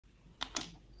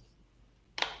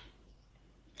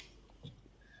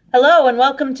Hello and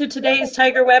welcome to today's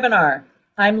Tiger webinar.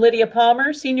 I'm Lydia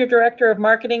Palmer, Senior Director of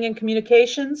Marketing and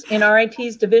Communications in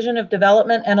RIT's Division of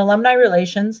Development and Alumni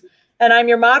Relations, and I'm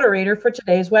your moderator for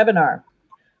today's webinar.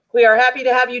 We are happy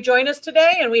to have you join us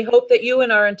today, and we hope that you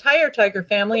and our entire Tiger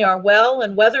family are well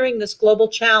and weathering this global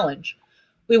challenge.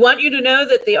 We want you to know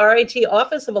that the RIT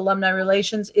Office of Alumni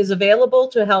Relations is available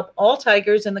to help all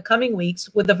Tigers in the coming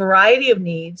weeks with a variety of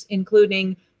needs,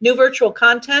 including new virtual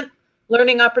content,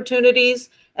 learning opportunities,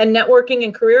 and networking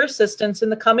and career assistance in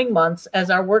the coming months as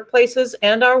our workplaces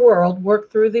and our world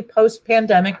work through the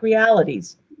post-pandemic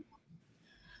realities.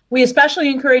 We especially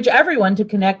encourage everyone to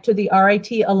connect to the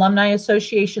RIT Alumni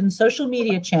Association social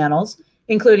media channels,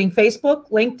 including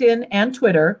Facebook, LinkedIn, and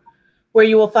Twitter, where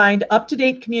you will find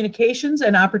up-to-date communications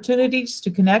and opportunities to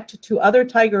connect to other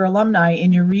Tiger alumni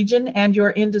in your region and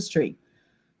your industry.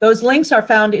 Those links are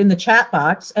found in the chat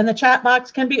box, and the chat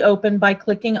box can be opened by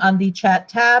clicking on the chat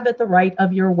tab at the right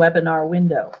of your webinar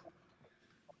window.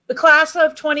 The class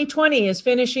of 2020 is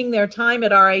finishing their time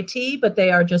at RIT, but they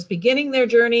are just beginning their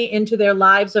journey into their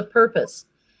lives of purpose.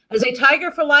 As a Tiger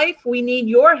for Life, we need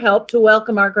your help to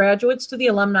welcome our graduates to the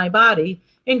alumni body,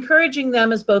 encouraging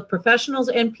them as both professionals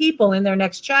and people in their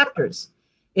next chapters.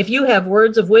 If you have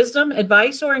words of wisdom,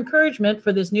 advice, or encouragement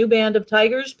for this new band of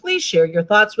Tigers, please share your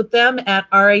thoughts with them at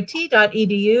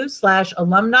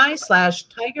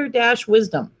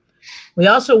rit.edu/alumni/tiger-wisdom. We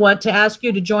also want to ask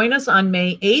you to join us on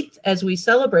May 8th as we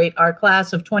celebrate our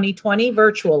class of 2020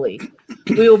 virtually.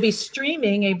 We will be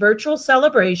streaming a virtual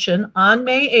celebration on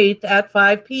May 8th at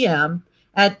 5 p.m.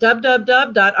 at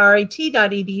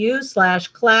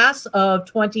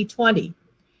www.rit.edu/class-of-2020.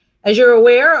 As you're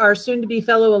aware, our soon-to-be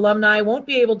fellow alumni won't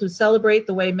be able to celebrate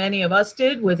the way many of us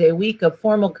did with a week of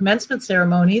formal commencement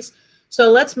ceremonies,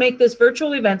 so let's make this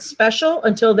virtual event special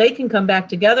until they can come back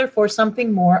together for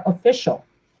something more official.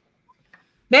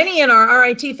 Many in our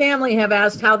RIT family have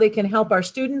asked how they can help our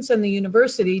students and the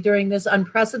university during this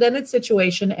unprecedented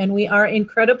situation, and we are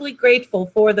incredibly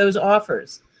grateful for those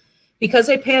offers. Because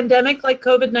a pandemic like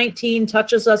COVID-19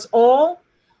 touches us all,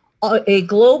 a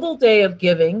global day of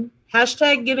giving,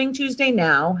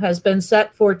 #GivingTuesdayNow, has been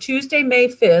set for Tuesday, May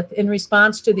 5th in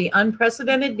response to the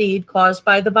unprecedented need caused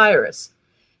by the virus.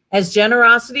 As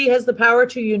generosity has the power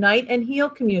to unite and heal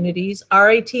communities,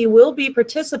 RIT will be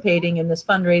participating in this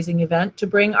fundraising event to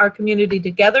bring our community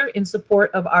together in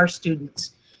support of our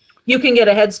students. You can get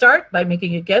a head start by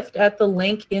making a gift at the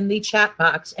link in the chat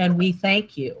box, and we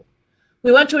thank you.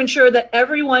 We want to ensure that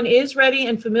everyone is ready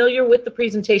and familiar with the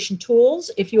presentation tools.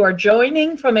 If you are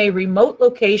joining from a remote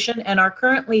location and are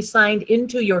currently signed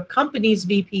into your company's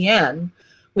VPN,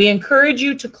 we encourage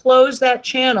you to close that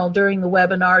channel during the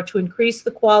webinar to increase the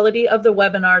quality of the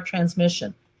webinar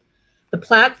transmission. The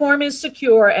platform is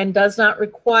secure and does not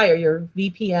require your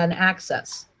VPN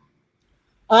access.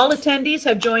 All attendees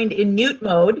have joined in mute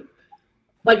mode,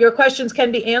 but your questions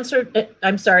can be entered in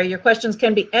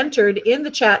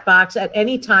the chat box at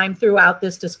any time throughout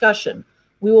this discussion.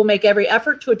 We will make every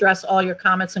effort to address all your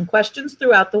comments and questions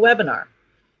throughout the webinar.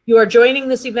 You are joining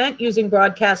this event using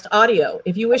broadcast audio.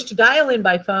 If you wish to dial in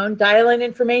by phone, dial-in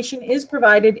information is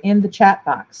provided in the chat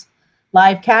box.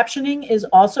 Live captioning is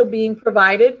also being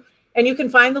provided, and you can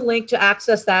find the link to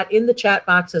access that in the chat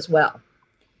box as well.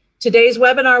 Today's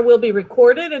webinar will be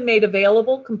recorded and made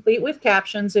available, complete with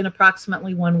captions, in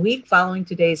approximately 1 week following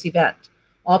today's event.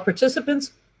 All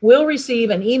participants will receive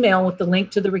an email with the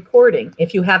link to the recording.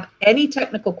 If you have any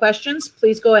technical questions,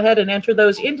 please go ahead and enter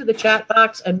those into the chat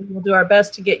box, and we will do our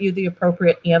best to get you the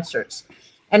appropriate answers.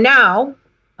 And now,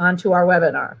 on to our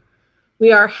webinar.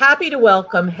 We are happy to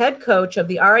welcome head coach of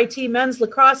the RIT men's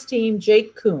lacrosse team,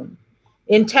 Jake Coon.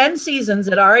 In 10 seasons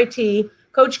at RIT,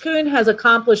 Coach Coon has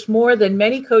accomplished more than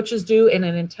many coaches do in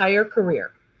an entire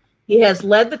career. He has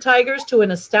led the Tigers to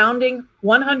an astounding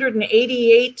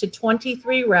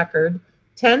 188-23 record,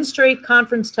 10 straight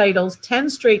conference titles, 10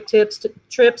 straight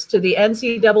trips to the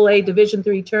NCAA Division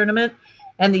III tournament,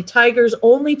 and the Tigers'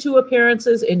 only 2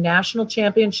 appearances in national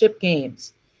championship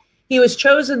games. He was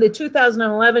chosen the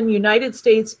 2011 United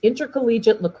States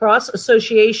Intercollegiate Lacrosse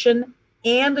Association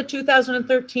and the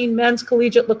 2013 Men's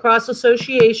Collegiate Lacrosse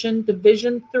Association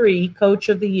Division III Coach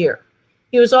of the Year.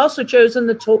 He was also chosen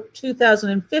the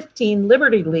 2015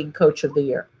 Liberty League Coach of the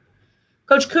Year.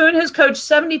 Coach Coon has coached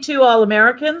 72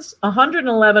 All-Americans,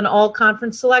 111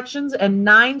 All-Conference selections, and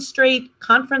 9 straight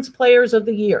Conference Players of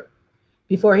the Year.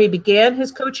 Before he began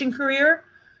his coaching career,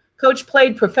 Coach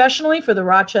played professionally for the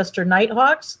Rochester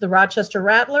Nighthawks, the Rochester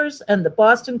Rattlers, and the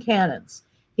Boston Cannons.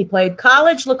 He played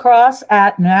college lacrosse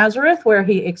at Nazareth, where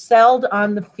he excelled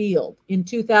on the field. In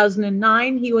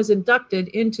 2009, he was inducted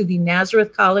into the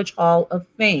Nazareth College Hall of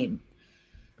Fame.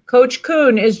 Coach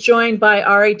Coon is joined by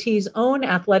RIT's own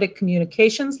athletic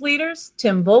communications leaders.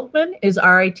 Tim Volkmann is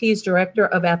RIT's Director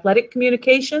of Athletic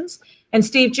Communications, and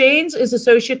Steve Jaynes is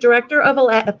Associate Director of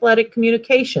Athletic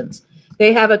Communications.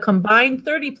 They have a combined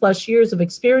 30-plus years of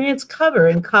experience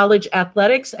covering college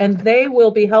athletics, and they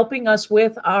will be helping us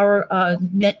with our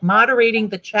moderating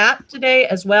the chat today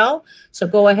as well. So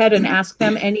go ahead and ask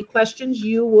them any questions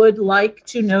you would like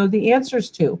to know the answers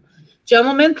to.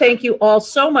 Gentlemen, thank you all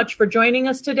so much for joining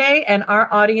us today, and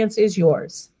our audience is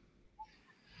yours.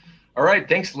 All right.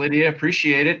 Thanks, Lydia.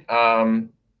 Appreciate it.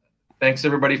 Thanks,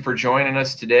 everybody, for joining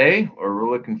us today. We're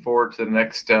looking forward to the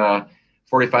next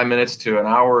 45 minutes to an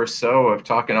hour or so of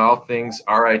talking all things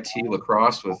RIT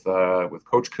lacrosse with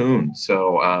Coach Coon.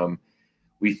 So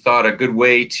we thought a good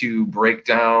way to break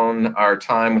down our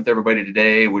time with everybody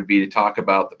today would be to talk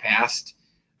about the past,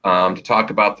 to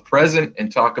talk about the present,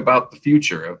 and talk about the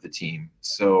future of the team.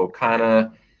 So kind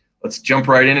of let's jump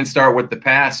right in and start with the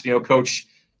past. You know, Coach,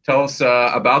 tell us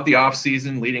about the off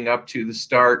season leading up to the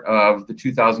start of the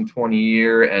 2020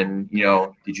 year. And, you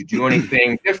know, did you do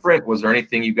anything different? Was there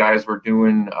anything you guys were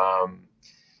doing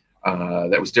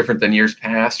that was different than years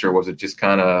past, or was it just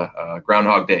kind of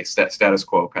Groundhog Day, status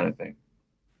quo kind of thing?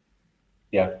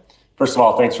 Yeah. First of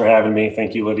all, thanks for having me.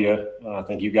 Thank you, Lydia.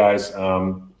 Thank you guys.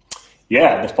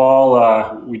 Yeah, the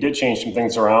fall, we did change some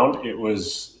things around. It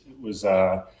was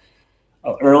an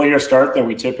earlier start than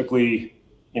we typically,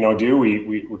 do.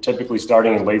 We were typically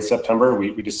starting in late September.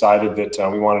 We decided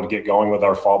that we wanted to get going with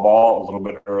our fall ball a little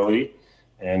bit early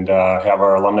and have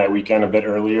our alumni weekend a bit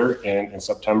earlier in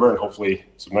September, and hopefully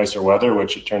some nicer weather,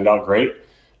 which it turned out great.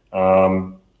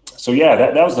 So yeah,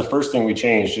 that was the first thing we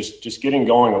changed, just getting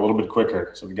going a little bit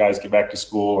quicker so the guys get back to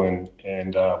school, and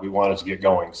we wanted to get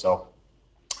going. So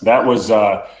that was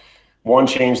one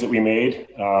change that we made.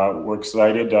 We're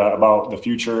excited about the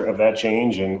future of that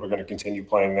change, and we're going to continue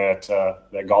playing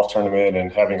that golf tournament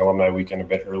and having alumni weekend a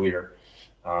bit earlier.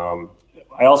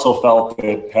 I also felt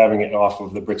that having it off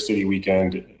of the Brick City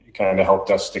weekend kind of helped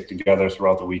us stick together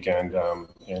throughout the weekend,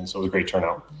 and so it was a great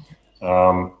turnout.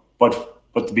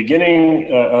 But the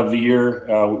beginning of the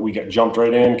year, we got jumped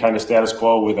right in, kind of status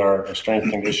quo with our strength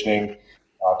conditioning.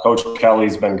 Coach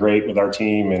Kelly's been great with our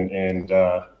team, and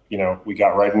we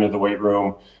got right into the weight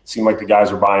room. Seemed like the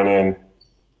guys were buying in,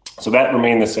 so that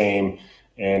remained the same.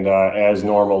 And as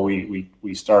normal,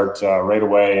 we start right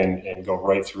away and go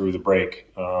right through the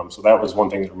break. So that was one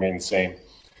thing that remained the same.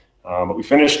 But we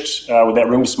finished with that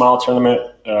Room to Smile tournament.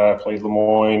 Played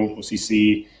Lemoyne,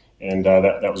 OCC, and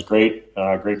that was great.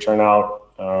 Great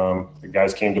turnout. The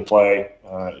guys came to play.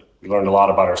 We learned a lot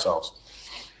about ourselves.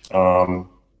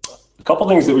 A couple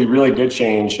things that we really did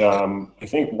change. I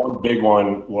think one big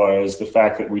one was the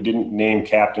fact that we didn't name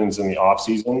captains in the off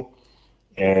season,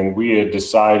 and we had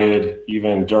decided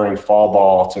even during fall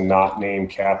ball to not name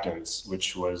captains,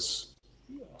 which was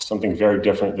something very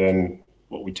different than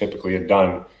what we typically had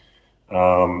done.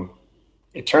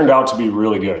 It turned out to be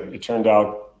really good. It turned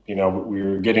out, we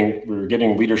were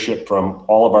getting leadership from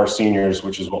all of our seniors,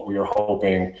 which is what we were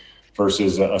hoping,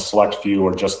 versus a select few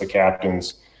or just the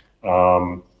captains.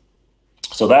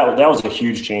 So that was a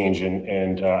huge change,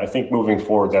 and I think moving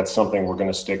forward, that's something we're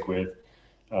going to stick with.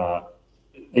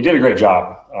 They did a great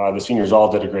job. The seniors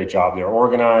all did a great job. They were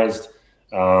organized.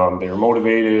 They were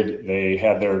motivated. They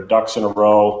had their ducks in a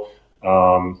row.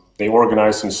 They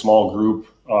organized some small group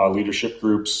leadership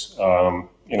groups.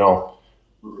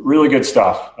 Really good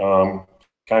stuff.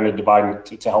 Kind of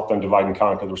to help them divide and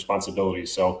conquer the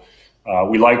responsibilities. So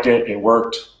we liked it. It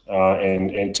worked.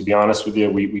 And to be honest with you,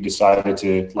 we decided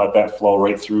to let that flow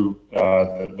right through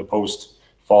the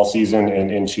post-fall season and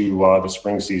into the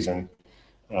spring season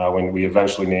when we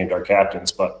eventually named our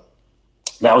captains. But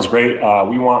that was great.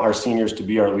 We want our seniors to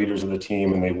be our leaders of the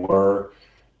team, and they were.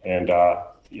 And,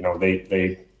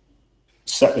 they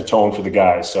set the tone for the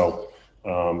guys. So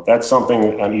that's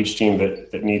something on each team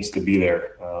that needs to be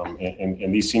there.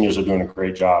 And these seniors are doing a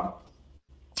great job.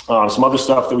 Some other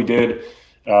stuff that we did.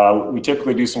 We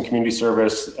typically do some community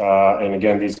service, and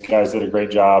again, these guys did a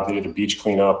great job. They did a beach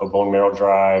cleanup, a bone marrow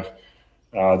drive.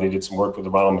 They did some work with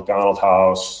the Ronald McDonald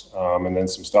House, and then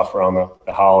some stuff around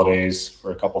the holidays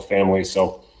for a couple families.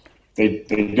 So they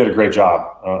did a great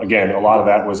job. Again, a lot of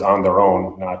that was on their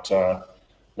own, not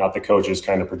the coaches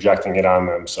kind of projecting it on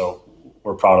them. So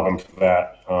we're proud of them for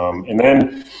that. And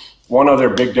then one other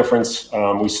big difference,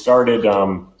 we started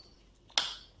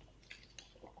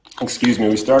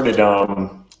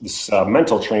this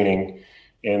mental training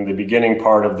in the beginning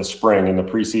part of the spring, in the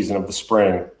preseason of the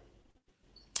spring.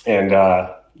 And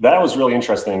that was really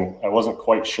interesting. I wasn't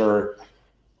quite sure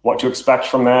what to expect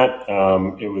from that.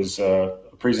 It was a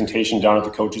presentation down at the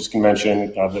coaches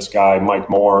convention of this guy, Mike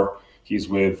Moore. He's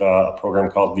with a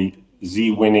program called the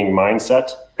Z Winning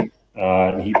Mindset.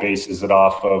 And he bases it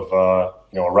off of, a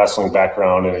wrestling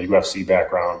background and a UFC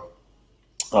background.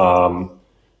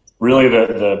 Really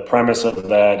the premise of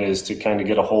that is to kind of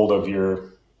get a hold of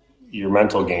your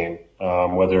mental game,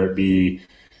 whether it be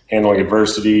handling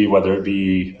adversity, whether it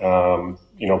be,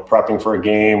 prepping for a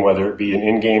game, whether it be an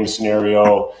in-game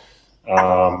scenario.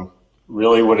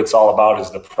 Really what it's all about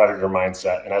is the predator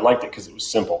mindset. And I liked it because it was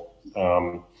simple.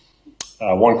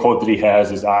 One quote that he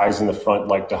has is eyes in the front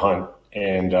like to hunt.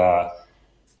 And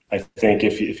I think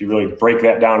if you really break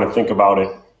that down and think about it,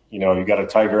 you got a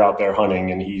tiger out there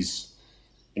hunting and he's,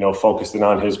 focused in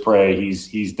on his prey,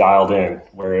 he's dialed in.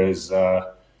 Whereas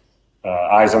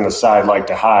eyes on the side like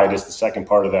to hide is the second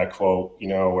part of that quote,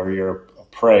 where you're a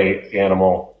prey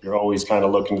animal, you're always kind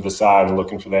of looking to the side and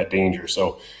looking for that danger.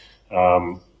 So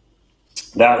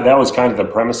that was kind of the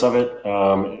premise of it.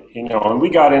 And we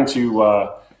got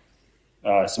into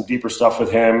some deeper stuff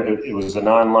with him. It was an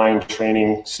online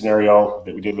training scenario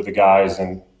that we did with the guys,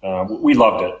 and we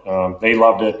loved it. They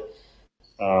loved it.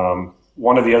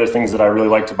 One of the other things that I really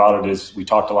liked about it is we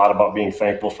talked a lot about being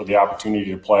thankful for the opportunity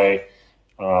to play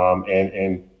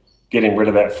and getting rid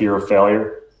of that fear of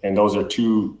failure. And those are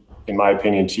in my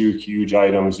opinion, two huge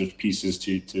items or pieces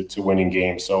to winning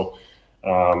games. So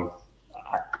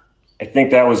I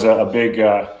think that was a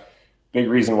big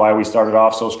reason why we started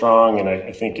off so strong. And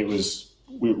I think it was,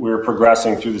 we were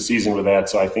progressing through the season with that.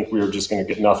 So I think we were just going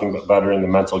to get nothing but better in the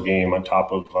mental game on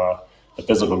top of the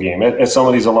physical game. As some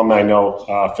of these alumni know,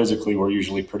 physically we're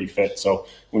usually pretty fit. So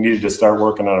we needed to start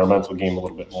working on our mental game a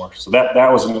little bit more. So that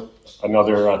was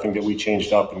another thing that we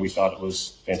changed up, and we thought it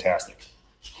was fantastic.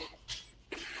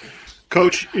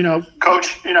 Coach,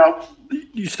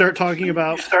 you start talking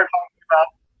about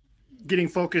getting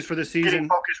focused for the season.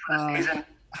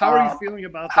 How are you feeling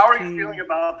about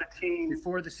the team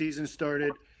before the season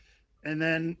started? And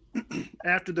then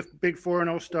after the big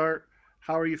 4-0 start,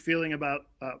 how are you feeling about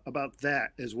that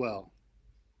as well?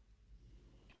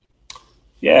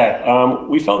 Yeah,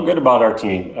 we felt good about our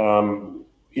team.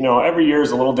 Every year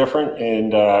is a little different,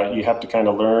 and you have to kind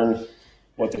of learn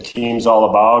what the team's all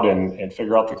about and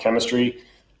figure out the chemistry.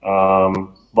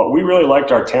 But we really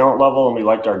liked our talent level, and we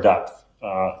liked our depth.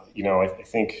 I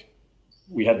think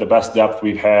we had the best depth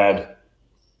we've had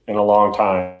in a long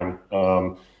time.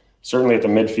 Certainly at the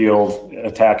midfield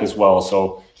attack as well.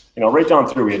 So, right down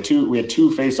through, we had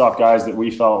two face-off guys that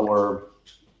we felt were,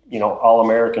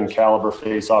 all-American caliber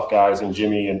face-off guys in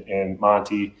Jimmy and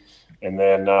Monty. And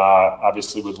then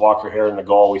obviously with Walker Hare in the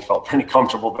goal, we felt pretty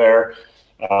comfortable there.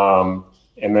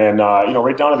 And then,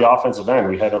 right down to the offensive end,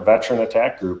 we had a veteran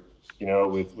attack group,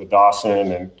 with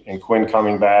Dawson and Quinn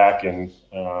coming back and,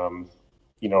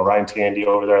 Ryan Tandy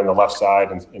over there on the left side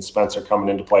and Spencer coming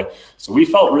into play. So we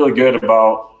felt really good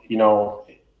about,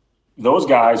 those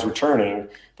guys returning,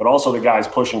 but also the guys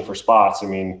pushing for spots. I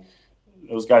mean,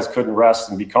 those guys couldn't rest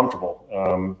and be comfortable.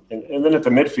 And then at the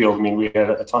midfield, we had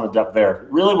a ton of depth there.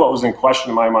 Really what was in question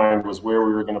in my mind was where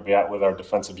we were going to be at with our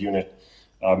defensive unit.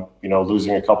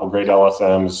 Losing a couple great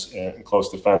LSMs and close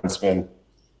defensemen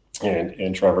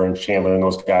and Trevor and Chandler and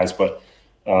those guys. But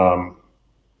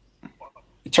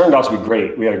it turned out to be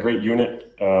great. We had a great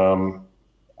unit.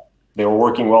 They were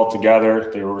working well together.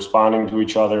 They were responding to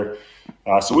each other.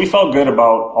 So we felt good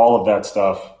about all of that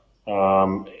stuff.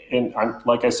 And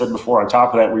like I said before, on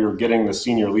top of that, we were getting the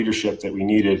senior leadership that we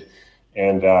needed.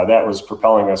 And that was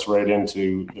propelling us right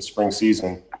into the spring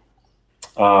season.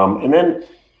 And then,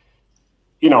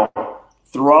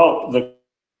 throughout the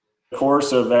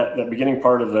course of that beginning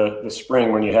part of the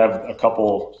spring, when you have a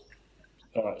couple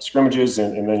scrimmages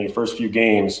and then your first few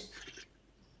games,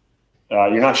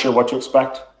 you're not sure what to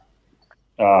expect.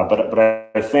 But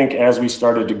I think as we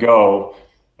started to go,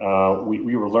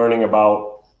 we were learning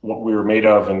about what we were made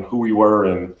of and who we were.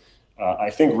 And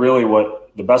I think really what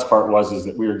the best part was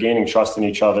that we were gaining trust in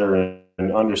each other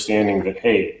and understanding that,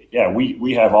 hey, yeah,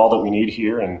 we have all that we need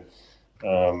here, and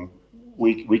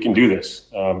we can do this.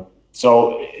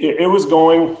 So it was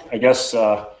going, I guess,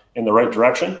 in the right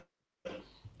direction.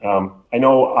 I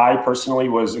know I personally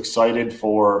was excited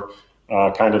for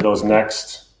kind of those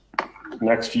next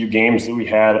few games that we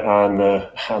had on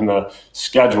the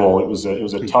schedule. It was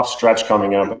a tough stretch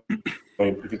coming up.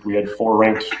 I think we had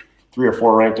 3 or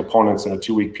 4 ranked opponents in a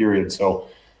 2-week period. So,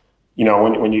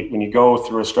 when you go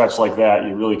through a stretch like that,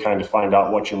 you really kind of find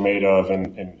out what you're made of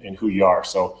and who you are.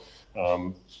 So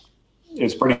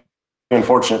it's pretty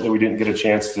unfortunate that we didn't get a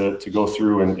chance to go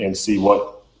through and see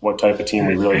what type of team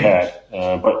we really had.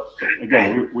 But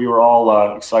again, we were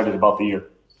all excited about the year.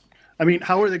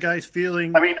 How are the guys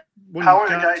feeling when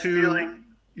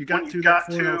you got to that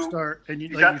 4-0 start, and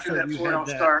like you said, you had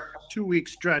that 2-week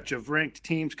stretch of ranked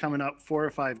teams coming up, 4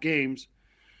 or 5 games.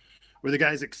 Were the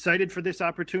guys excited for this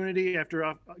opportunity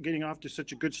after getting off to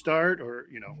such a good start, or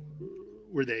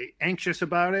were they anxious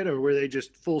about it, or were they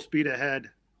just full speed ahead?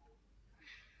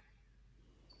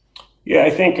 Yeah, I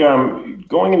think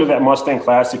going into that Mustang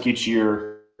Classic each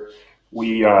year,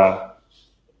 we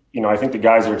I think the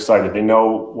guys are excited. They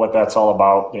know what that's all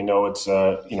about. They know it's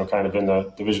kind of in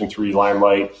the Division III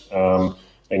limelight.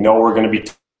 They know we're going to be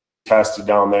tested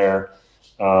down there.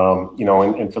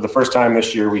 And for the first time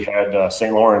this year, we had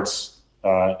St. Lawrence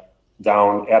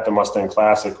down at the Mustang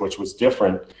Classic, which was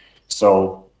different.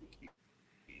 So,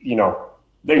 they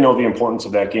know the importance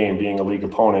of that game being a league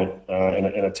opponent and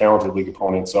a talented league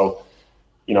opponent. So,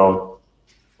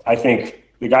 I think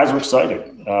the guys were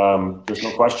excited. There's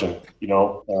no question.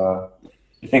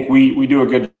 I think we do a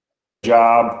good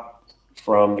job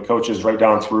from the coaches right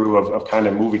down through of kind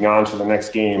of moving on to the next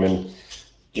game. And,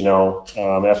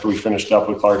 after we finished up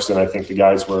with Clarkson, I think the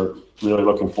guys were really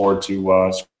looking forward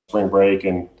to spring break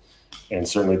and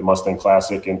certainly the Mustang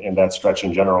Classic and that stretch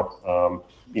in general.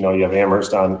 You have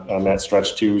Amherst on that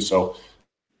stretch too. So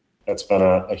that's been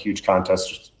a huge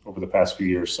contest over the past few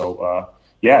years. So,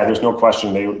 there's no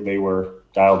question they were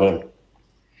dialed in.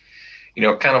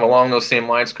 Kind of along those same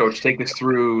lines, Coach, take us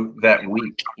through that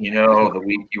week. The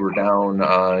week you were down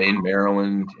in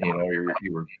Maryland.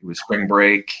 It was spring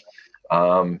break.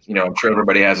 I'm sure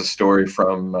everybody has a story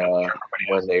from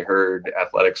when they heard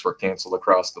athletics were canceled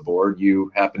across the board.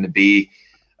 You happened to be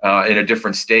in a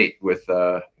different state with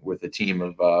a team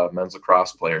of men's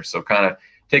lacrosse players. So kind of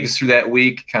take us through that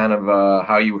week, kind of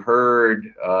how you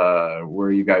heard,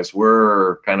 where you guys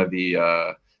were, kind of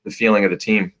the feeling of the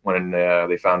team when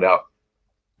they found out.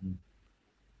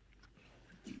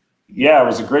 Yeah, it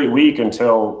was a great week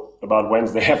until about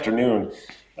Wednesday afternoon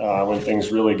when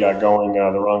things really got going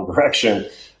the wrong direction.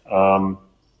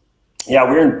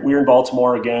 We're in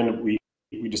Baltimore again. We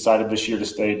decided this year to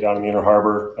stay down in the Inner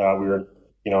Harbor. We were,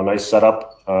 nice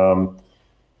setup. Kind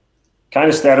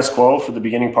of status quo for the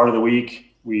beginning part of the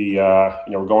week. We,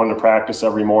 we're going to practice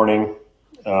every morning.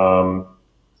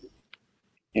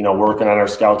 Working on our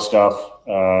scout stuff.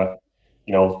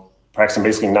 Practicing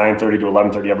basically 9:30 to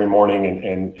 11:30 every morning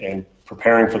and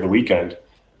preparing for the weekend.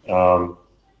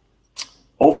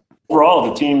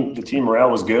 Overall, the team morale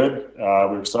was good.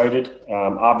 We're excited.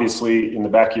 Obviously, in the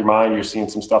back of your mind, you're seeing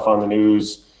some stuff on the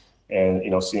news and,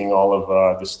 seeing all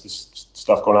of this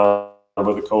stuff going on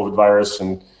with the COVID virus.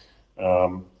 And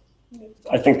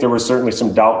I think there was certainly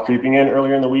some doubt creeping in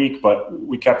earlier in the week, but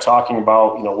we kept talking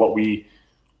about, what we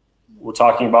were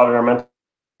talking about in our mental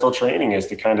training is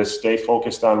to kind of stay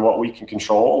focused on what we can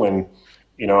control and,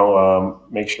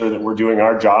 make sure that we're doing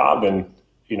our job and,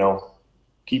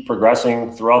 keep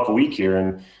progressing throughout the week here,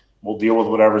 and we'll deal with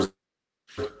whatever's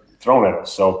thrown at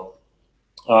us. So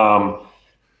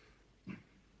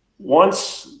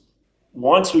once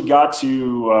we got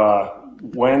to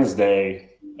Wednesday,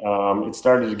 it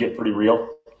started to get pretty real.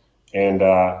 And,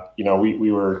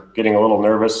 we were getting a little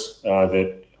nervous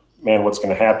that, man, what's going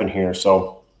to happen here?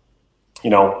 So,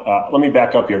 let me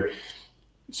back up here.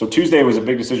 So Tuesday was a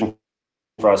big decision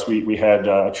for us. We had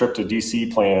a trip to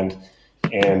DC planned,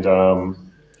 and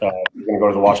we were going to go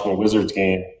to the Washington Wizards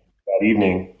game that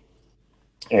evening.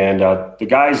 And the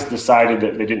guys decided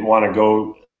that they didn't want to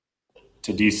go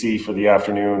to DC for the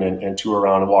afternoon and tour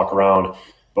around and walk around.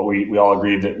 But we all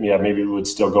agreed that, maybe we would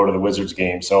still go to the Wizards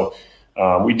game. So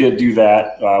we did do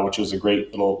that, which was a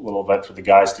great little event for the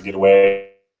guys to get away.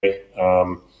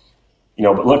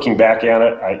 But looking back at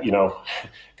it,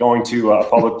 going to a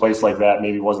public place like that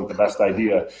maybe wasn't the best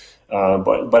idea.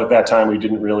 But at that time, we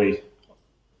didn't really,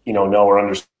 know or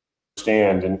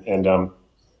understand. And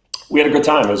we had a good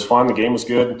time. It was fun. The game was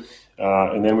good.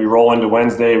 And then we roll into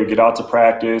Wednesday. We get out to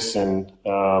practice. And,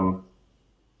 I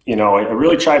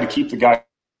really tried to keep the guys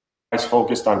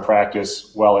focused on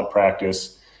practice, well at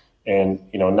practice, and,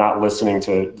 not listening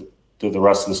to the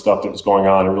rest of the stuff that was going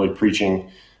on and really preaching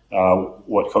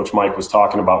what Coach Mike was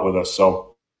talking about with us.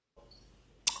 So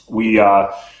we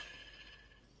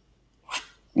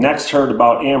next heard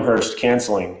about Amherst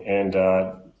canceling, and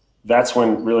that's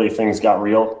when really things got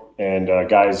real, and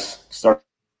guys started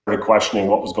questioning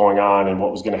what was going on and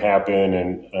what was going to happen.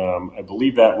 And I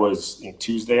believe that was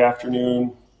Tuesday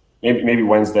afternoon, maybe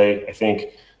Wednesday, I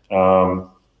think.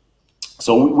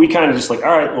 So we kind of just like,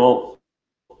 all right, well,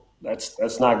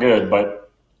 that's not good,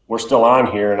 but we're still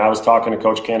on here. And I was talking to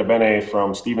Coach Cantabene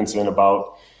from Stevenson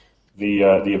about the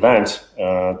event,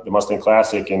 the Mustang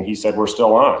Classic, and he said we're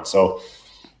still on. So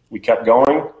we kept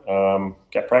going,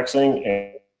 kept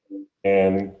practicing,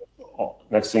 and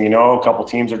next thing you know, a couple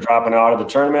teams are dropping out of the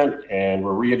tournament, and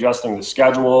we're readjusting the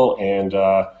schedule. And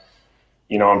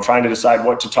I'm trying to decide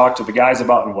what to talk to the guys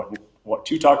about and what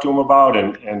to talk to them about.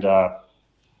 And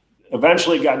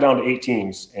eventually it got down to 8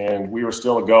 teams, and we were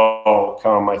still a go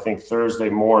come, I think, Thursday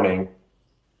morning.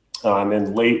 And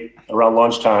then late around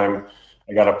lunchtime,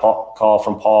 I got a call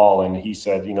from Paul, and he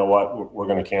said, you know what, we're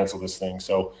going to cancel this thing.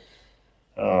 So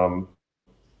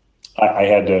I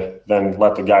had to then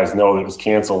let the guys know that it was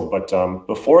canceled. But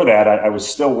before that, I was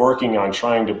still working on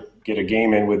trying to get a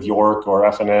game in with York or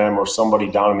F&M or somebody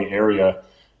down in the area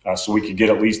so we could get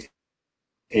at least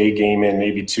a game in,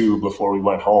 maybe 2, before we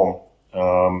went home.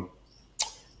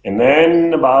 And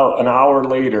then about an hour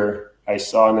later, I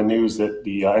saw in the news that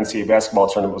the NCAA basketball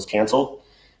tournament was canceled.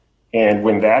 And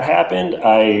when that happened,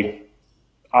 I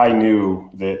knew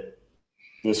that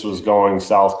this was going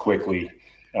south quickly.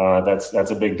 That's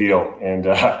a big deal. And,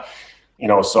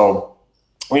 so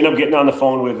we ended up getting on the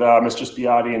phone with Mr.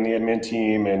 Spiati and the admin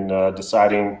team and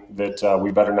deciding that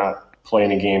we better not play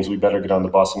any games. We better get on the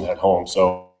bus and head home.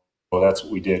 So that's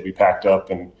what we did. We packed up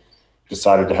and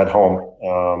decided to head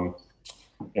home.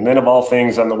 And then of all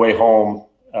things, on the way home,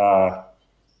 the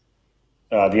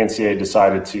NCAA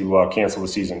decided to cancel the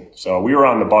season. So we were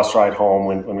on the bus ride home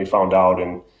when we found out.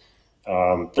 And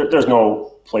there's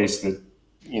no place that,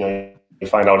 you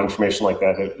find out information like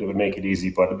that, it would make it easy.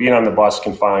 But being on the bus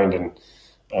confined and,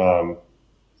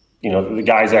 the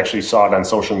guys actually saw it on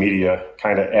social media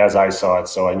kind of as I saw it.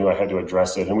 So I knew I had to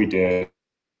address it, and we did.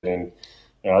 And,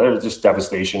 there was just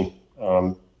devastation,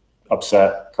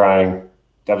 upset, crying,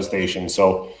 devastation.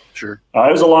 So sure.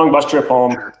 It was a long bus trip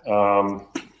home.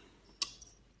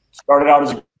 Started out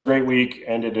as a great week,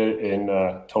 ended it in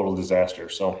total disaster.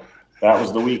 So that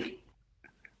was the week.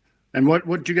 And what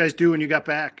did you guys do when you got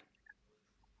back?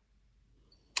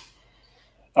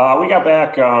 We got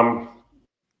back a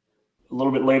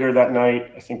little bit later that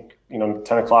night. I think 10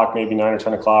 o'clock, maybe 9 or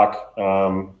 10 o'clock.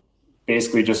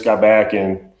 Basically, just got back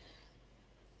and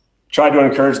tried to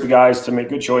encourage the guys to make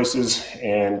good choices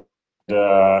and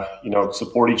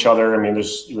support each other. I mean,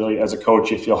 there's really, as a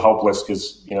coach, you feel helpless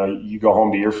because you go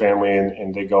home to your family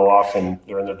and they go off and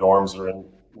they're in their dorms or in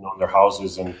their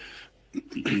houses, and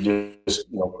you just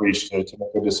preach to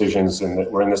make good decisions, and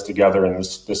that we're in this together, and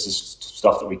this is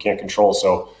stuff that we can't control.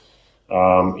 So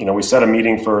we set a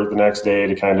meeting for the next day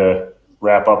to kind of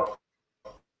wrap up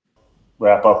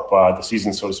the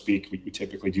season, so to speak. We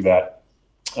typically do that,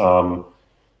 but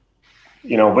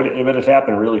it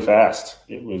happened really fast.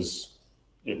 It was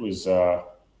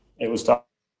tough.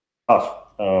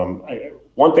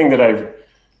 One thing that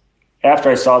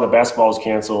after I saw the basketball was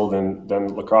canceled and then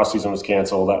the lacrosse season was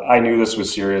canceled, I knew this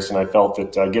was serious, and I felt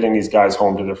that getting these guys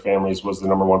home to their families was the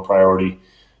number one priority.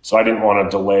 So I didn't want to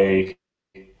delay,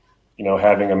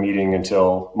 having a meeting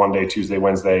until Monday, Tuesday,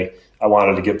 Wednesday. I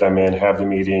wanted to get them in, have the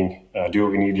meeting, do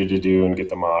what we needed to do, and get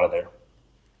them out of there.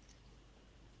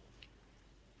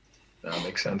 That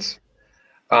makes sense.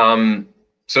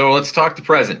 So let's talk the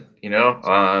present.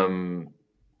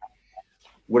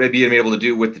 What have you been able to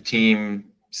do with the team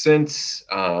since?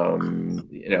 How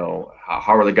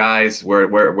are the guys?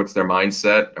 What's their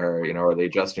mindset? Or are they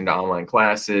adjusting to online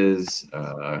classes?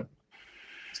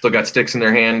 Still got sticks in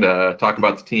their hand? Talk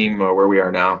about the team, where we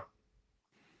are now.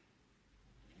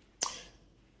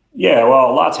 Yeah,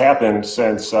 well, a lot's happened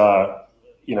since the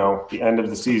end of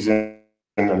the season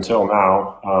until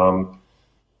now.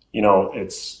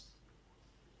 It's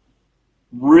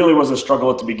really was a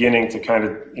struggle at the beginning to kind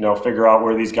of figure out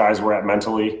where these guys were at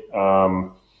mentally.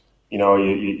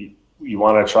 You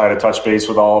want to try to touch base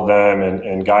with all of them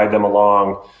and guide them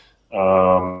along.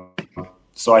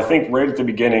 So I think right at the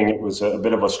beginning it was a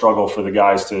bit of a struggle for the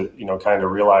guys to kind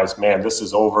of realize, man, this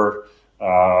is over. We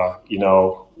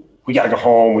got to go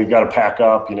home. We've got to pack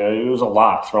up. It was a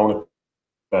lot thrown at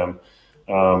them.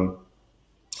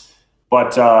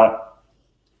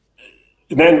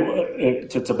 And then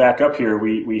to back up here,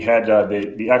 we had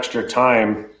the extra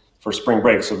time for spring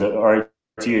break. So the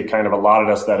RIT kind of allotted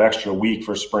us that extra week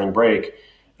for spring break,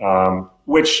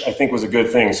 which I think was a good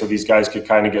thing. So these guys could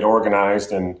kind of get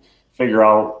organized and figure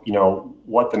out,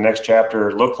 what the next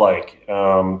chapter looked like.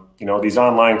 These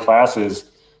online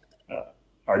classes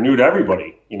are new to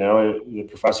everybody. The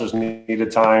professors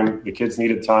needed time, the kids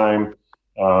needed time.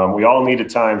 We all needed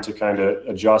time to kind of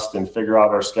adjust and figure out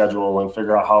our schedule and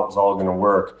figure out how it was all going to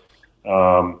work.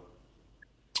 A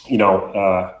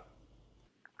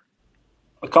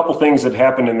couple things that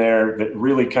happened in there that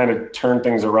really kind of turned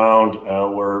things around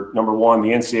were, number one, the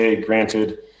NCAA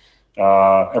granted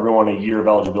everyone a year of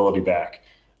eligibility back.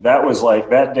 That was like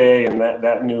that day, and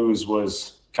that news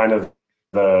was kind of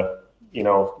the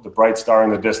the bright star in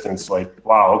the distance, like,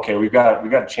 wow, okay, we've got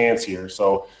a chance here.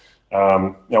 So,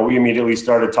 we immediately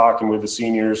started talking with the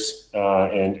seniors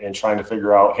and trying to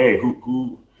figure out, hey,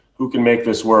 who can make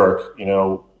this work?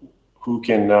 Who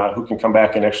can come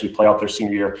back and actually play out their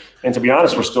senior year? And to be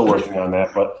honest, we're still working on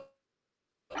that, but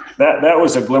that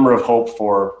was a glimmer of hope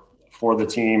for the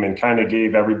team, and kind of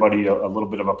gave everybody a little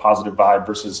bit of a positive vibe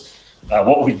versus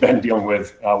what we've been dealing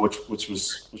with, which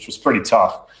was pretty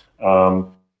tough.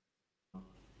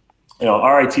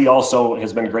 RIT also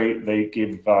has been great. They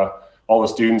gave all the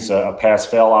students a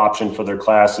pass-fail option for their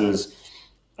classes.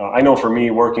 I know for me,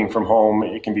 working from home,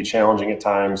 it can be challenging at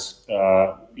times,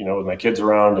 with my kids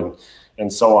around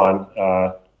and so on.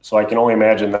 So I can only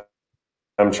imagine that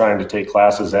I'm trying to take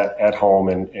classes at home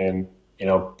and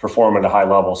perform at a high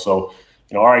level. So,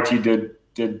 RIT did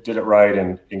it right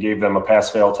and gave them a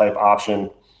pass-fail type option,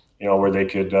 where they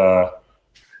could,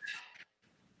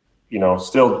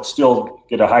 still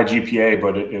get a high GPA,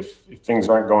 but if things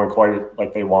aren't going quite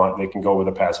like they want, they can go with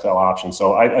a pass-fail option.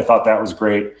 So I thought that was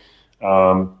great.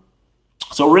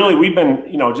 So really, we've been,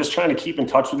 just trying to keep in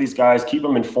touch with these guys, keep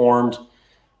them informed.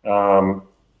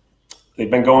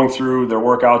 They've been going through their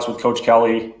workouts with Coach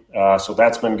Kelly, so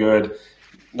that's been good.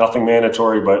 Nothing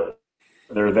mandatory, but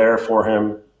they're there for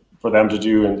them to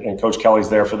do, and Coach Kelly's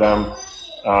there for them.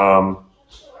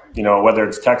 Whether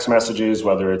it's text messages,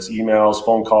 whether it's emails,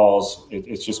 phone calls,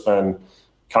 it's just been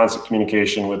constant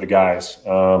communication with the guys.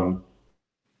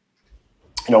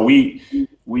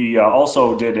 We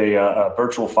also did a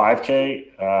virtual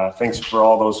 5K. Thanks for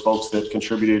all those folks that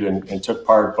contributed and took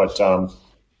part. But,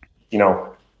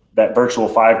 that virtual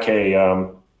 5K,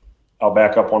 I'll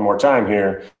back up one more time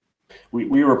here.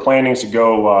 We were planning to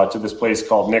go to this place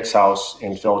called Nick's House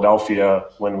in Philadelphia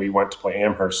when we went to play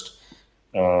Amherst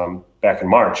back in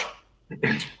March.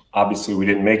 Obviously, we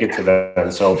didn't make it to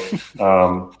that. So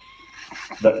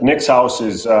the Nick's House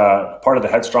is part of the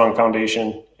Headstrong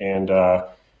Foundation, and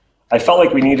I felt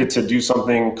like we needed to do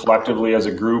something collectively as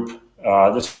a group.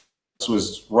 This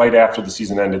was right after the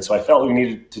season ended, so I felt we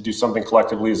needed to do something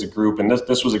collectively as a group, and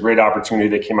this was a great opportunity.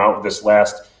 They came out with this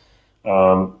last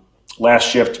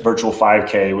shift virtual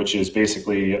 5K, which is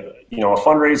basically a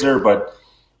fundraiser, but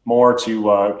more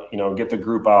to get the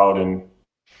group out and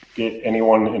get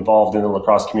anyone involved in the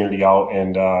lacrosse community out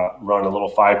and run a little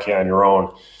 5K on your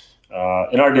own.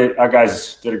 And our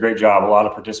guys did a great job, a lot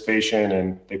of participation,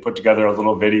 and they put together a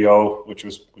little video, which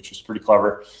was pretty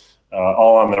clever,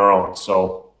 all on their own.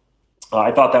 So I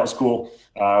thought that was cool.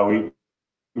 We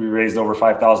raised over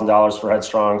 $5,000 for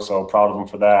Headstrong, so proud of them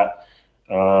for that.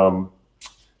 So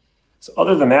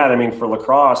other than that, for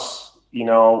lacrosse,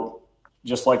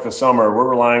 just like the summer, we're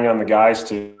relying on the guys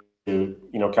to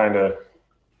kind of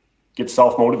get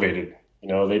self-motivated.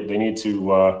 They need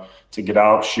to get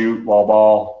out, shoot, wall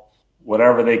ball,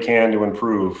 whatever they can to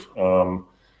improve.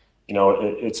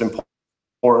 It's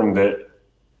important that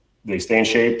they stay in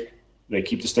shape, they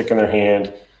keep the stick in their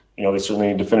hand. They certainly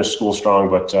need to finish school strong,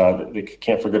 but they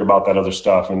can't forget about that other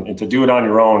stuff. And to do it on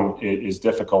your own is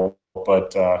difficult,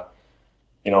 but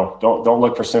don't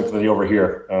look for sympathy over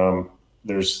here.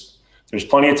 There's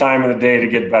plenty of time in the day to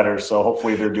get better, so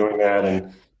hopefully they're doing that,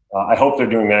 and I hope they're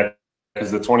doing that, because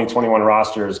the 2021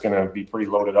 roster is going to be pretty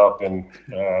loaded up, and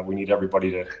we need everybody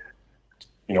to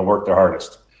work their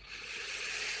hardest.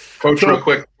 Coach, real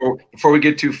quick, before we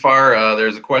get too far,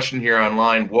 there's a question here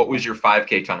online. What was your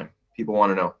 5K time? People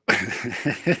want to know.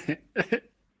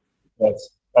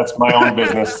 That's my own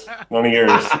business, none of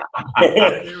yours.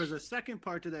 There was a second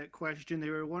part to that question. They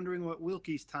were wondering what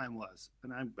Wilkie's time was,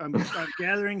 and I'm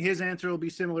gathering his answer will be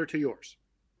similar to yours.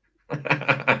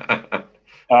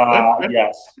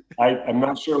 Yes, I'm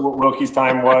not sure what Wilkie's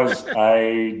time was.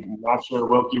 I'm not sure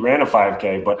Wilkie ran a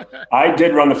 5K, but I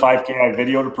did run the 5K. I have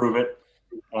video to prove it.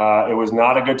 It was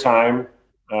not a good time.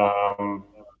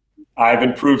 I've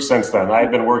improved since then. I've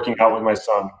been working out with my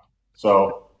son,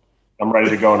 so I'm ready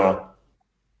to go now.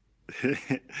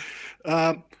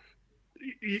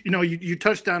 You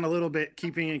touched on a little bit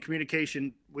keeping in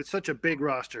communication with such a big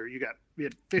roster. We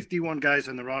had 51 guys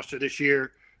on the roster this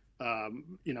year.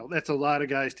 That's a lot of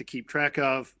guys to keep track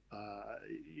of.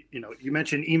 You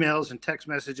mentioned emails and text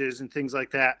messages and things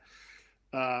like that.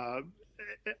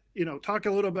 Talk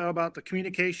a little bit about the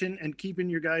communication and keeping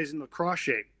your guys in lacrosse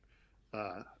shape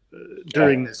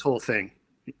during this whole thing.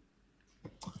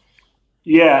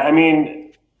 Yeah,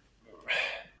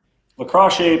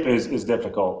 lacrosse shape is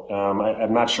difficult.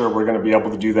 I'm not sure we're going to be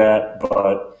able to do that,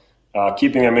 but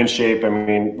keeping them in shape,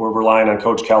 we're relying on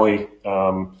Coach Kelly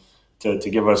to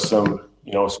give us some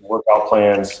workout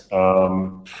plans.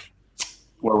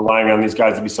 We're relying on these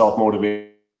guys to be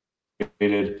self-motivated.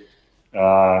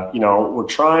 We're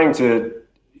trying to,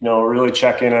 really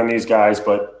check in on these guys,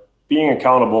 but being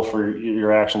accountable for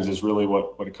your actions is really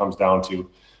what it comes down to.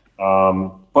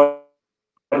 But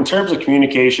in terms of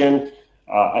communication,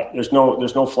 there's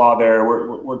no flaw there.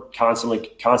 We're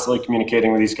constantly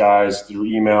communicating with these guys through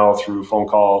email, through phone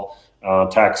call,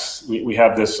 text. We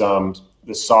have this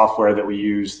software that we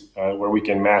use where we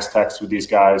can mass text with these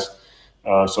guys.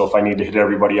 So if I need to hit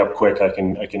everybody up quick, I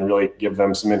can really give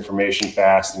them some information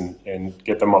fast and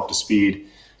get them up to speed.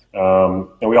 And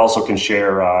we also can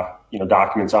share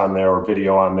documents on there or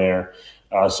video on there.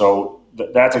 So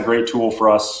that's a great tool for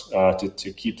us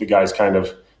to keep the guys kind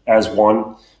of as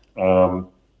one. Other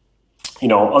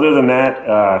than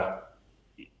that,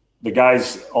 the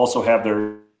guys also have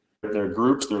their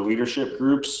groups, their leadership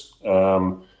groups.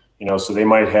 So they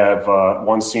might have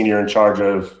one senior in charge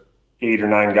of 8 or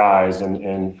 9 guys,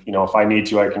 and if I need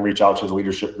to, I can reach out to the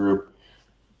leadership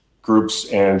groups,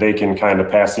 and they can kind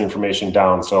of pass the information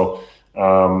down. So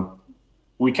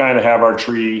we kind of have our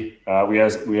tree. We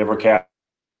have our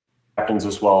captains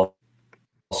as well.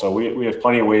 So we have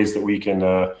plenty of ways that we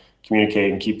can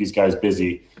communicate and keep these guys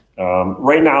busy.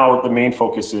 Right now, the main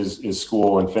focus is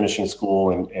school and finishing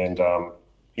school, and the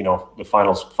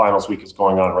finals week is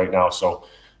going on right now. So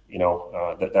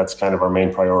that's kind of our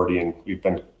main priority, and we've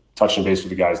been touching base with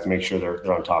the guys to make sure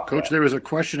they're on top. Coach, there was a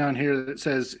question on here that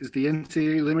says, is the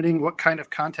NCAA limiting what kind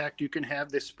of contact you can have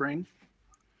this spring?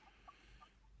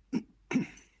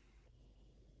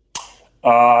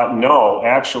 No,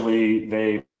 actually,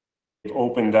 they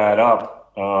opened that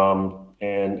up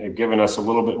and have given us a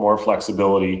little bit more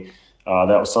flexibility.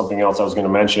 That was something else I was going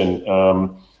to mention.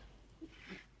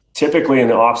 Typically in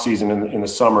the off season, in the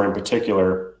summer in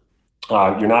particular,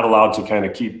 you're not allowed to kind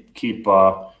of keep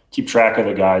track of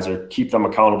the guys or keep them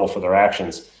accountable for their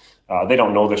actions. They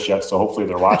don't know this yet, so hopefully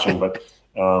they're watching, but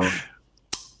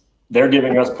they're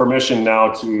giving us permission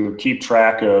now to keep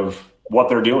track of what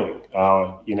they're doing.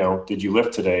 Did you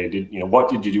lift today? What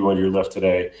did you do on your lift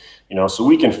today? So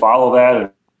we can follow that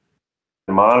and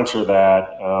monitor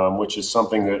that, which is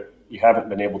something that we haven't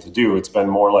been able to do. It's been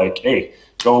more like, hey,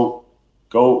 go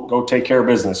take care of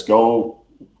business, go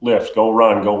lift, go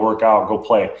run, go work out, go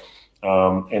play.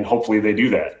 And hopefully they do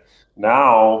that.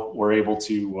 Now we're able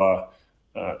to,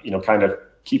 kind of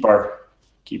keep our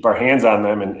hands on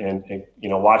them and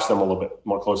watch them a little bit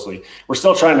more closely. We're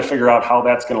still trying to figure out how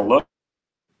that's going to look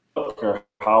or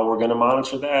how we're going to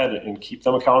monitor that and keep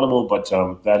them accountable. But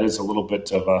that is a little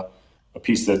bit of a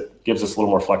piece that gives us a little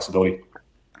more flexibility.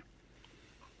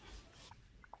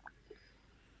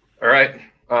 All right.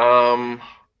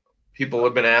 People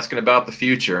have been asking about the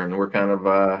future, and we're kind of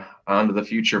on to the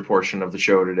future portion of the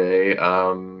show today.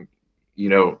 Talk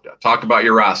about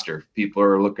your roster. People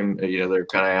are looking, they're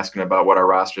kind of asking about what our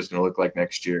roster is going to look like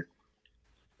next year.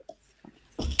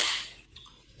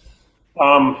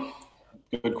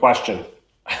 Good question.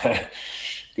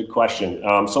 Good question.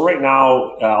 So right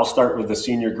now, I'll start with the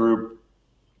senior group.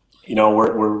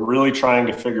 We're really trying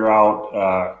to figure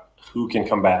out who can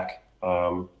come back.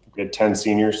 We had 10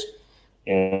 seniors,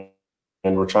 and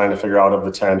we're trying to figure out of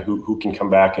the 10 who can come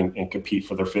back and compete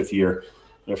for their 5th year,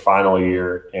 their final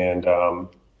year. And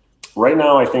right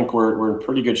now, I think we're in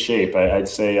pretty good shape. I'd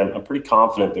say I'm pretty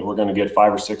confident that we're going to get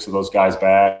 5 or 6 of those guys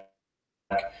back,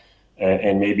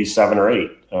 and maybe 7 or 8.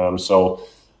 So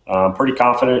I'm pretty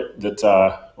confident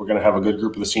that we're going to have a good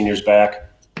group of the seniors back.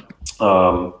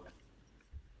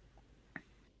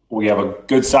 We have a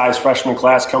good-sized freshman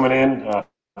class coming in,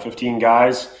 15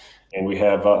 guys, and we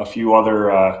have a few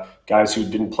other guys who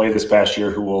didn't play this past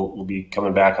year who will be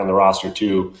coming back on the roster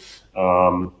too.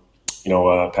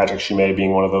 Patrick Chumé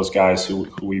being one of those guys who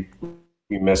we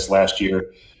missed last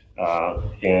year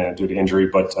and due to injury,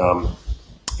 but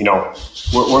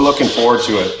we're looking forward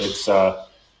to it. It's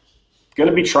going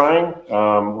to be trying.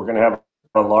 We're going to have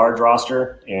a large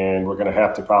roster, and we're going to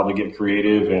have to probably get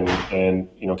creative and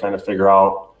kind of figure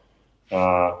out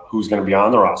who's going to be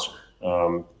on the roster.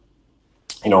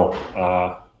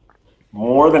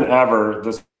 More than ever,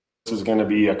 this is going to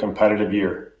be a competitive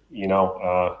year.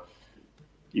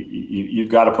 You've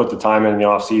got to put the time in the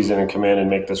off season and come in and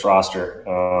make this roster.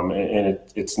 And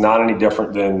it's not any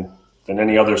different than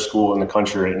any other school in the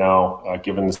country right now,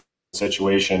 given the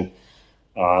situation,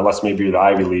 unless maybe you're the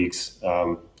Ivy Leagues,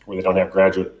 where they don't have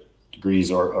graduate degrees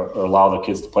or allow the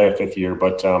kids to play a 5th year.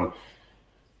 But, so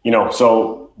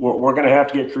we're going to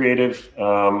have to get creative.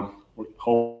 We're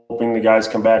hoping the guys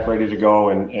come back ready to go.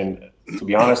 And to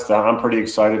be honest, I'm pretty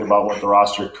excited about what the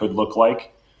roster could look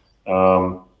like.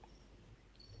 The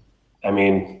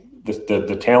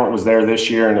talent was there this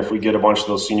year, and if we get a bunch of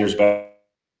those seniors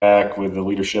back with the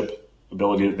leadership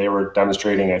ability that they were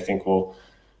demonstrating, I think we're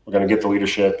going to get the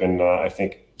leadership, and I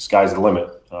think sky's the limit.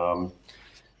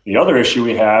 The other issue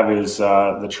we have is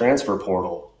the transfer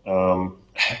portal.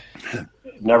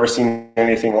 Never seen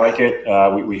anything like it.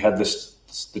 We had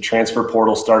the transfer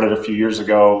portal started a few years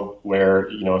ago where,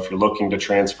 if you're looking to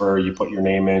transfer, you put your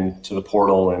name into the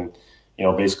portal, and,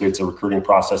 basically it's a recruiting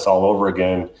process all over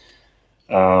again.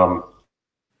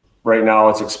 Right now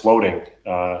it's exploding.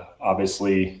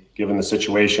 Obviously, given the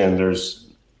situation, there's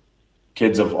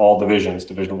kids of all divisions,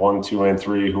 Division 1, 2, and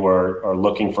 3, who are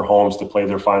looking for homes to play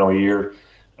their final year.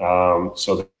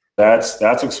 So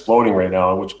that's exploding right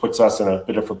now, which puts us in a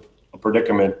bit of a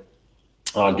predicament,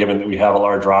 given that we have a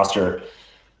large roster.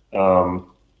 Do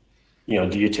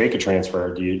you take a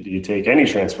transfer? Do you take any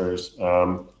transfers?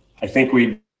 I think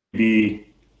we'd be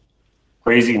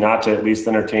crazy not to at least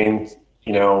entertain,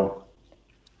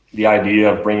 the idea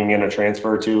of bringing in a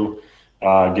transfer or two,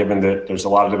 given that there's a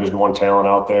lot of Division 1 talent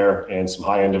out there and some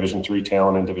high-end Division 3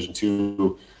 talent in Division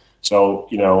 2. So,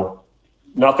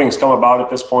 nothing's come about at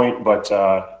this point, but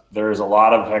there is a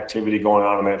lot of activity going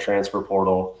on in that transfer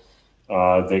portal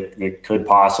that could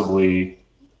possibly,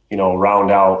 round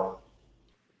out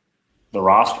the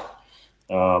roster.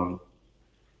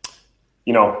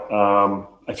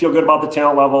 I feel good about the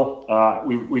talent level.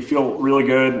 We feel really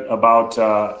good about,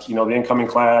 the incoming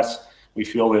class. We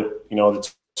feel that,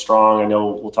 it's strong. I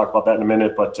know we'll talk about that in a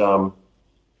minute, but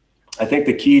I think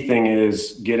the key thing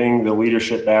is getting the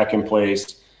leadership back in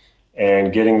place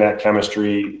and getting that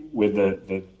chemistry with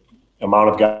the amount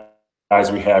of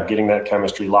guys we have, getting that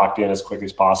chemistry locked in as quickly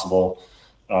as possible.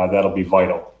 That'll be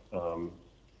vital.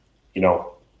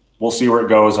 We'll see where it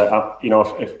goes.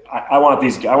 I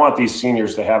want these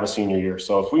seniors to have a senior year.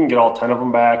 So if we can get all 10 of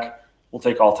them back, we'll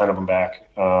take all 10 of them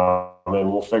back,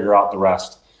 and we'll figure out the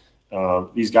rest.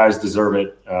 These guys deserve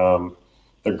it.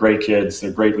 They're great kids.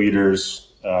 They're great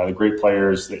leaders. They're great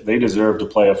players. They deserve to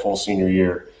play a full senior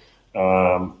year.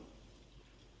 So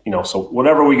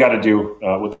whatever we got to do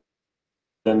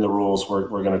within the rules, we're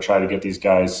going to try to get these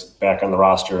guys back on the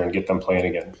roster and get them playing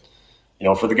again.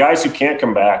 For the guys who can't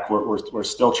come back, we're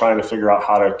still trying to figure out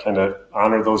how to kind of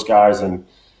honor those guys and,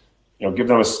 give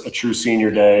them a true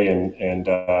senior day. And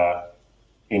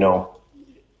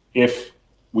if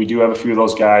we do have a few of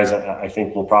those guys, I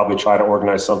think we'll probably try to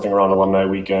organize something around Alumni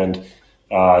Weekend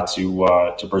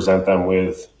to present them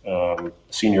with a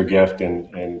senior gift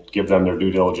and give them their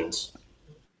due diligence.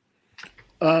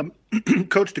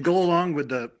 Coach, to go along with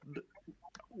the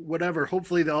whatever,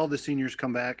 hopefully all the seniors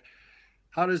come back.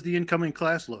 How does the incoming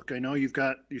class look? I know you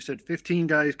said 15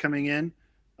 guys coming in.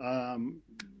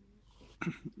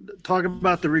 Talk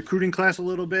about the recruiting class a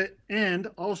little bit. And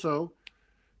also,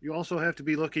 you also have to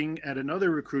be looking at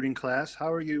another recruiting class. How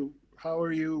are you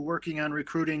working on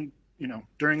recruiting,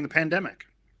 during the pandemic?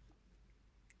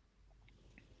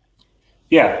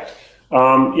 Yeah.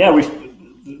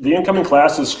 The incoming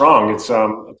class is strong. It's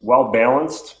well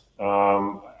balanced.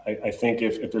 I think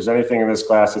if there's anything in this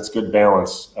class, it's good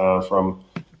balance from,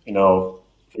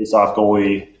 face-off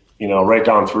goalie, right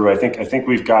down through. I think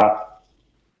we've got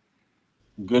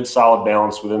good, solid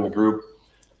balance within the group.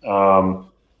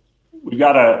 We've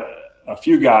got a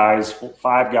few guys,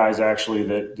 5 guys actually,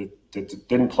 that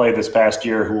didn't play this past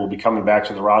year who will be coming back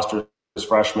to the roster as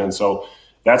freshmen. So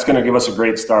that's going to give us a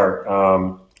great start.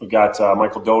 We've got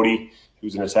Michael Doty,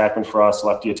 who's an attackman for us,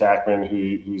 lefty attackman,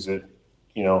 who's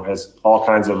has all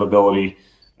kinds of ability.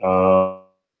 A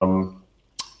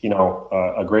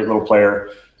great little player.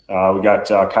 We got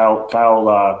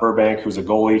Kyle Burbank, who's a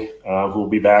goalie, who will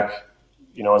be back,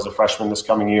 as a freshman this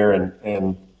coming year,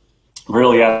 and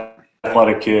really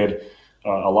athletic kid.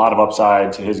 A lot of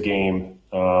upside to his game.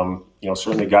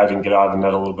 Certainly a guy that can get out of the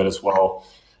net a little bit as well.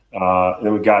 And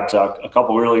then we've got a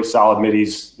couple really solid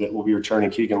middies that will be returning.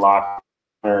 Keegan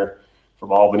Lochner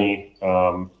from Albany.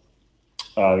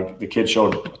 The kid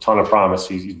showed a ton of promise.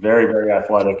 He's very, very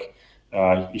athletic.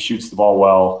 He shoots the ball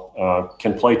well,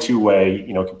 can play two-way,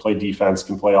 can play defense,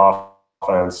 can play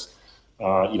offense.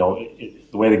 The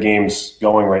way the game's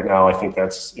going right now, I think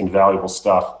that's invaluable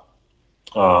stuff.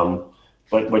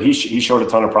 But he showed a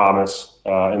ton of promise.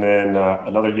 And then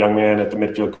another young man at the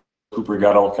midfield, Cooper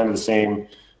Guttle, kind of the same,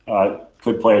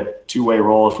 could play a two-way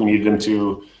role if we needed him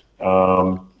to.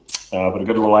 But a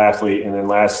good little athlete. And then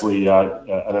lastly,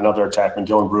 another attackman,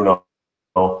 Dylan Bruno.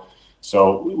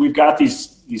 So we've got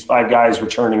these 5 guys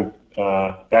returning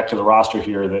back to the roster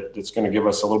here that's going to give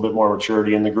us a little bit more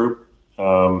maturity in the group,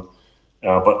 but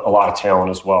a lot of talent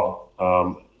as well.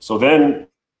 So then,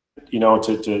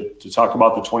 to talk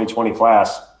about the 2020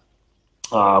 class,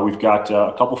 we've got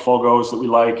a couple Fogos that we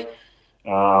like,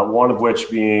 one of which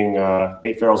being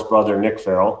Nate Farrell's brother, Nick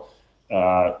Farrell.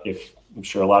 if I'm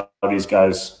sure a lot of these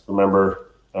guys remember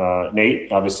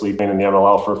Nate, obviously been in the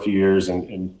MLL for a few years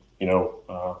and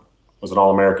was an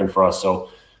All-American for us. So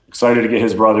excited to get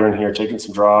his brother in here, taking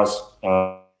some draws.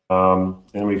 And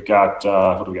we've got,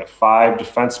 5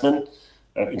 defensemen.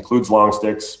 That includes long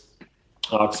sticks.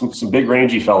 Some big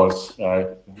rangy fellas. We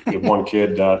have one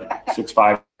kid,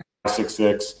 6'5",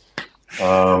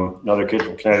 6'6". Another kid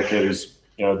from Connecticut who's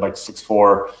like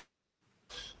 6'4".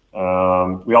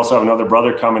 We also have another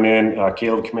brother coming in,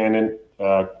 Caleb Commandant,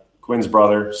 Quinn's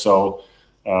brother. So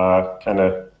kind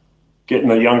of getting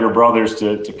the younger brothers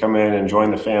to come in and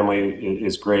join the family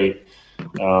is great.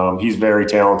 He's very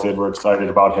talented. We're excited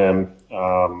about him.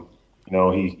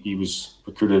 He was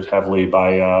recruited heavily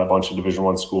by a bunch of Division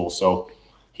I schools, so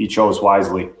he chose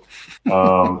wisely.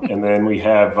 And then we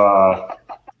have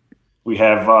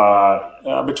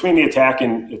between the attack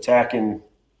and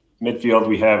midfield,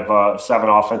 we have 7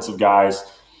 offensive guys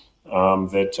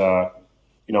that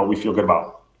we feel good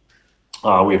about.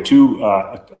 We have 2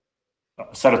 a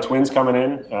set of twins coming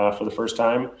in for the first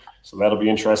time, so that'll be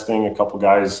interesting. A couple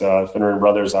guys, Finneran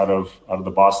brothers, out of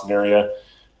the Boston area,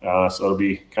 so it'll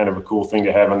be kind of a cool thing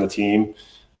to have on the team.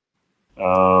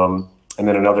 And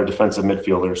then another defensive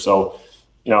midfielder. So,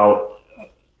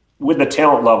 with the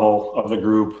talent level of the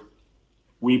group,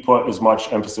 we put as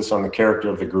much emphasis on the character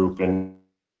of the group, and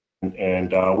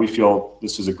we feel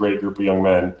this is a great group of young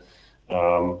men.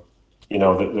 That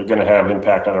they're going to have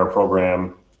impact on our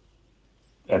program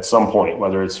at some point.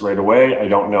 Whether it's right away, I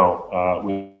don't know.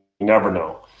 We never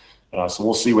know. So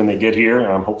we'll see when they get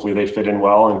here. Hopefully they fit in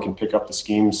well and can pick up the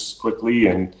schemes quickly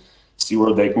and see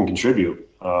where they can contribute.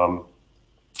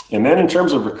 And then in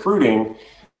terms of recruiting,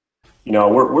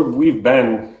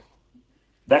 that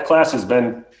class has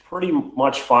been pretty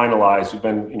much finalized. We've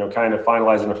been, kind of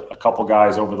finalizing a couple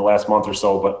guys over the last month or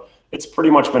so, but it's pretty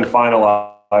much been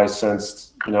finalized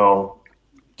since,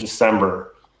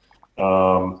 December.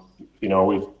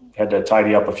 We've had to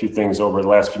tidy up a few things over the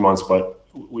last few months, but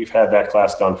we've had that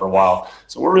class done for a while.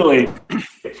 So we're really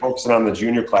focusing on the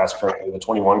junior class currently, the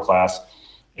 21 class,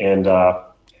 and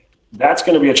that's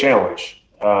going to be a challenge.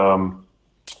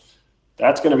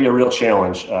 That's going to be a real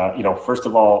challenge. First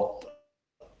of all,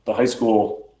 the high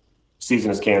school season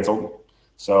is canceled,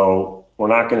 so we're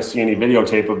not going to see any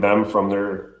videotape of them from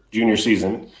their junior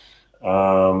season.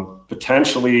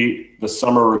 Potentially, the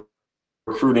summer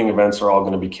recruiting events are all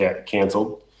going to be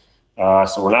canceled,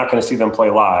 so we're not going to see them play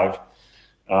live.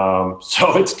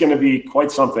 So it's going to be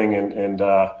quite something, and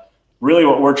really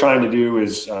what we're trying to do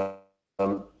is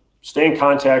stay in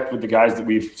contact with the guys that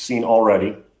we've seen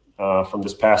already from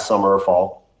this past summer or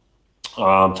fall.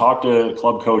 Talk to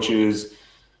club coaches,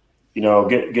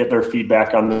 get their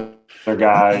feedback on their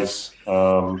guys.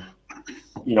 It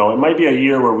might be a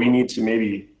year where we need to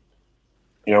maybe,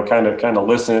 kind of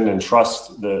listen and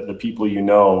trust the people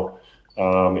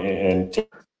and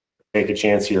take a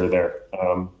chance here or there.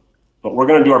 But we're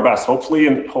going to do our best. Hopefully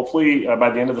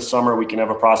by the end of the summer we can have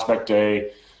a prospect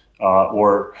day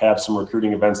or have some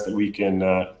recruiting events that we can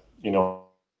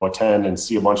attend and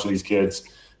see a bunch of these kids.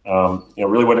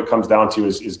 Really what it comes down to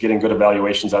is getting good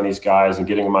evaluations on these guys and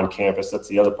getting them on campus. That's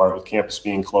the other part. With campus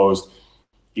being closed,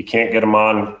 you can't get them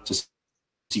on to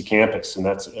see campus, and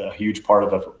that's a huge part of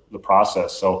the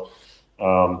process. So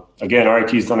again,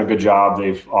 RIT's done a good job.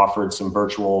 They've offered some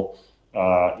virtual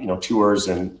tours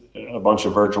and a bunch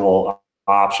of virtual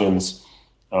options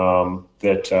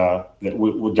that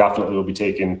we definitely will be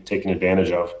taking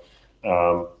advantage of.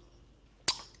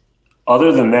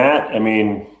 Other than that,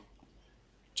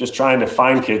 just trying to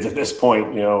find kids at this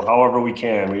point, however we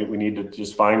can. We need to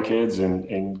just find kids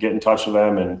and get in touch with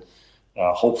them and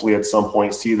hopefully at some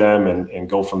point see them and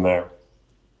go from there.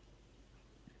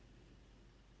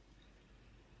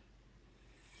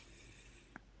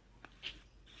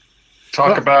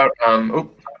 Talk about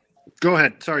go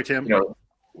ahead. Sorry, Tim.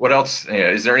 What else?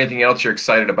 Is there anything else you're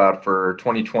excited about for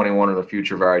 2021 or the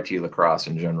future of RIT lacrosse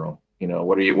in general?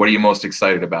 What are you most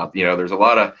excited about? There's a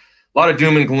lot of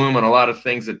doom and gloom and a lot of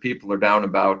things that people are down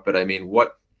about. But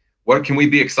what can we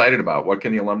be excited about? What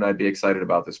can the alumni be excited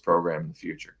about this program in the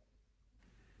future?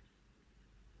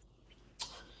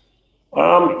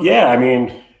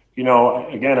 Again,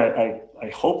 I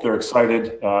hope they're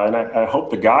excited, and I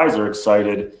hope the guys are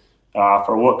excited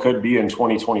for what could be in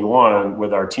 2021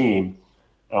 with our team.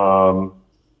 That's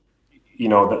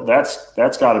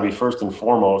got to be first and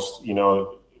foremost.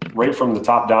 Right from the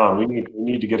top down, we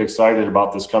need to get excited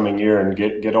about this coming year and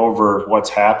get over what's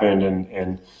happened.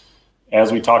 And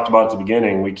as we talked about at the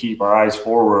beginning, we keep our eyes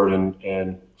forward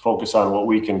and focus on what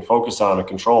we can focus on and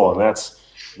control, and that's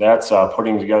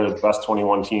putting together the best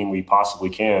 21 team we possibly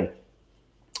can.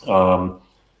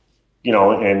 you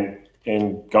know,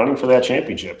 and gunning for that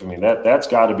championship. I mean, that's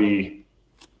got to be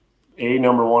a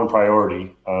number one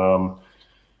priority.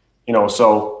 You know,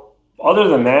 so other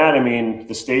than that, I mean,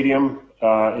 the stadium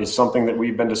is something that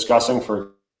we've been discussing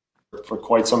for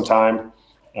quite some time.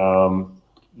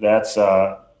 That's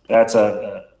a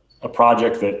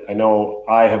project that I know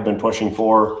I have been pushing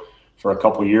for a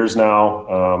couple of years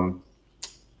now.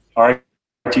 Our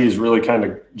IT has really kind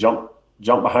of jumped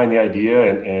behind the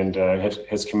idea and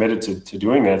has committed to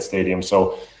doing that stadium.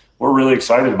 So we're really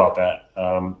excited about that.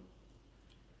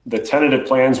 The tentative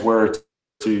plans were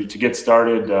to get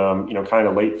started, you know, kind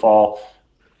of late fall,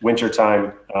 winter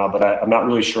time, but I'm not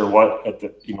really sure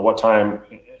what time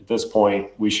at this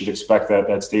point we should expect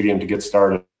that stadium to get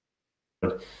started.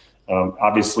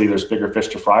 Obviously, there's bigger fish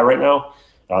to fry right now.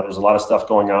 There's a lot of stuff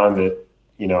going on that,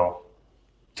 you know,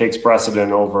 takes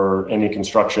precedent over any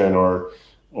construction or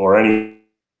any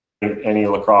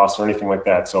lacrosse or anything like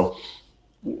that. So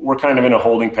we're kind of in a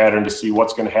holding pattern to see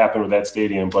what's going to happen with that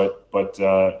stadium. But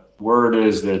word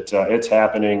is that it's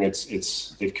happening.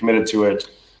 They've committed to it.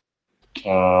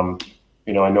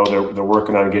 You know, I know they're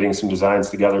working on getting some designs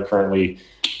together currently,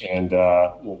 and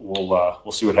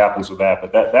we'll see what happens with that.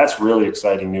 But that's really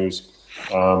exciting news.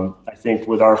 I think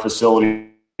with our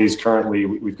facilities currently,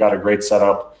 we've got a great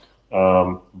setup.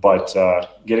 But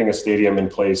getting a stadium in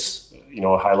place, you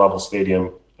know, a high-level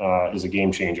stadium is a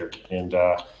game changer. And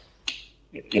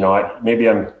you know, maybe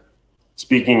I'm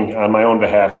speaking on my own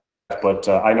behalf, but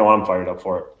I know I'm fired up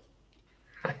for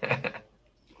it.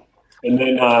 And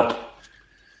then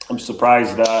I'm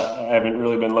surprised I haven't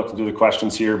really been looking through the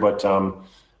questions here, but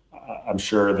I'm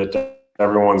sure that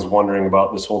everyone's wondering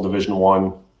about this whole Division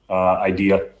I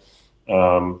idea.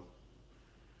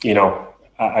 You know,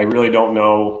 I really don't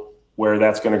know where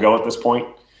that's going to go at this point.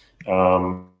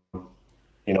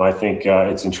 You know, I think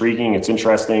it's intriguing. It's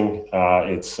interesting.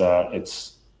 It's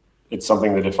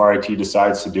something that if RIT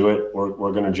decides to do it,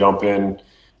 we're going to jump in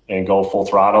and go full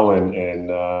throttle and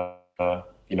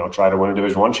you know, try to win a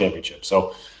Division I championship.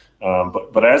 So,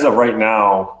 but as of right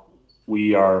now,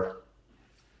 we are,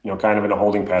 you know, kind of in a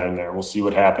holding pattern there. We'll see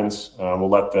what happens. We'll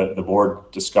let the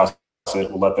board discuss it.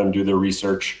 We'll let them do their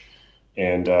research,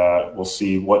 and we'll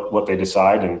see what they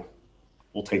decide, and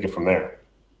we'll take it from there.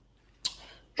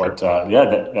 But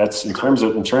yeah, that's in terms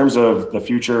of the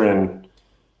future and,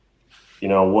 you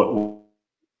know,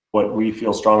 what we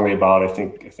feel strongly about. I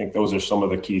think those are some of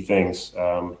the key things.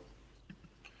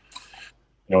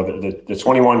 You know, the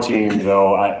 21 team,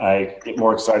 though, I get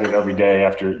more excited every day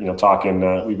after, you know, talking.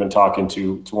 We've been talking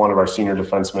to one of our senior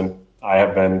defensemen. I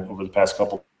have been over the past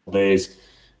couple of days,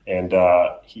 and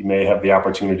he may have the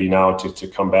opportunity now to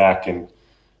come back and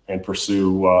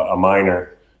pursue a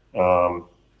minor,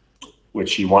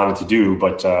 which he wanted to do,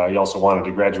 but he also wanted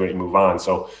to graduate and move on.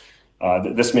 So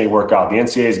this may work out. The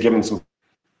NCAA has given some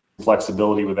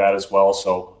flexibility with that as well.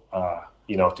 So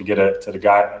you know, to get a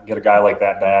guy like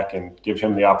that back and give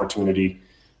him the opportunity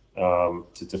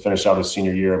to finish out his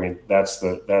senior year. I mean,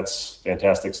 that's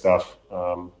fantastic stuff.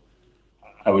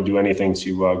 I would do anything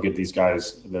to get these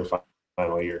guys their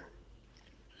final year.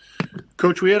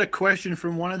 Coach, we had a question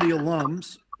from one of the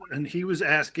alums, and he was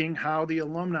asking how the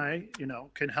alumni, you know,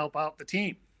 can help out the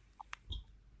team.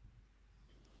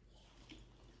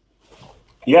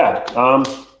 Yeah,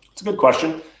 it's a good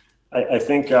question. I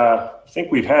think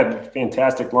we've had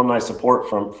fantastic alumni support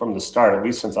from the start, at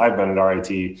least since I've been at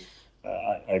RIT.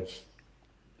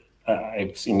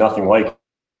 I've seen nothing like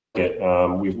it.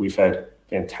 We've had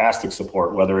fantastic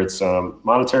support, whether it's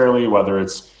monetarily, whether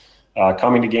it's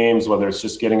coming to games, whether it's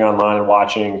just getting online and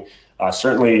watching.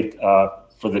 Certainly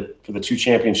for the two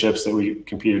championships that we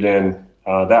competed in,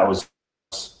 that was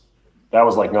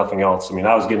like nothing else. I mean,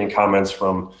 I was getting comments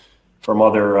from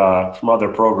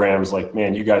other programs like,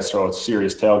 man, you guys throw a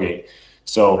serious tailgate.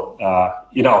 So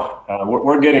you know,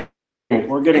 we're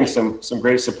getting some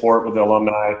great support with the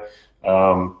alumni.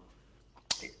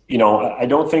 You know, I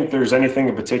don't think there's anything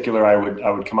in particular I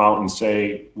would come out and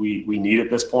say we need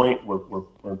at this point.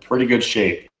 We're in pretty good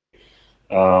shape.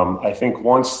 I think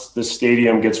once the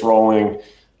stadium gets rolling,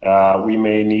 we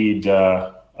may need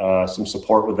some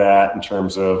support with that in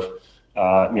terms of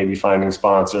maybe finding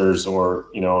sponsors or,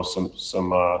 you know, some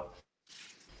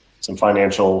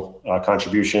financial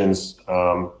contributions,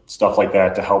 stuff like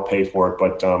that to help pay for it.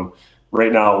 But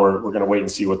right now we're going to wait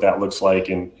and see what that looks like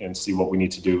and see what we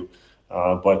need to do.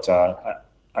 But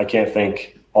I can't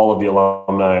thank all of the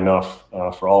alumni enough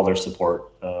for all their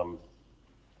support.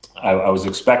 I was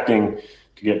expecting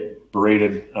to get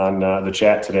berated on the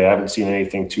chat today. I haven't seen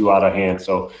anything too out of hand.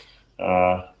 So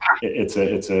it's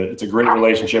a great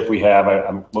relationship we have.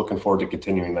 I'm looking forward to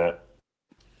continuing that.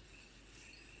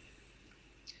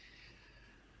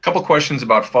 Couple questions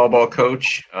about fall ball,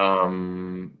 Coach.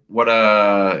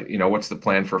 What's the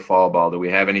plan for fall ball? Do we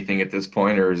have anything at this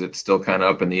point, or is it still kind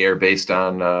of up in the air based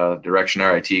on direction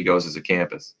RIT goes as a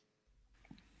campus?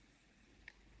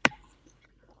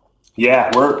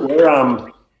 Yeah, we're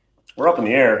up in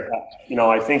the air.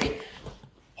 I think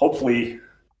hopefully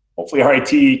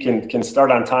RIT can start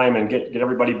on time and get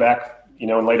everybody back,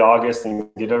 in late August, and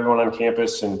get everyone on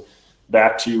campus and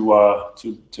back to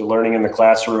learning in the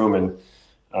classroom. And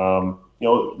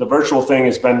the virtual thing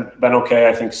has been okay.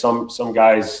 I think some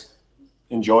guys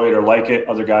enjoy it or like it.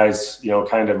 Other guys,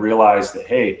 kind of realize that,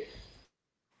 hey,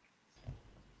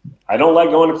 I don't like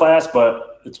going to class,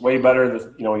 but it's way better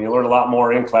that, you learn a lot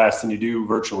more in class than you do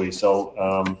virtually. So,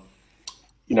 I'm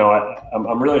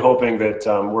really hoping that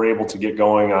we're able to get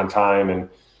going on time. And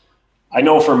I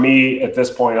know for me at this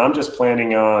point, I'm just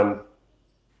planning on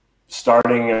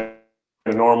starting at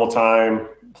a normal time,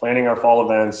 planning our fall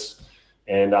events,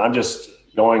 and I'm just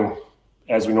going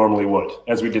as we normally would,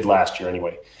 as we did last year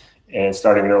anyway, and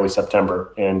starting in early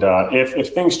September. And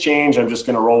if things change, I'm just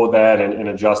going to roll with that and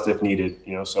adjust if needed.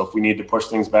 So if we need to push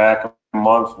things back a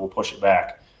month, we'll push it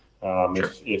back.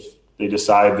 Sure. If they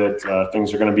decide that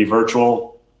things are going to be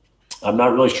virtual, I'm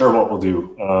not really sure what we'll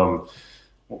do.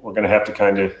 We're going to have to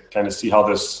kind of see how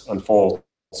this unfolds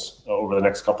over the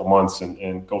next couple months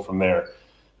and go from there.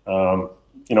 Fall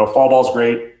ball's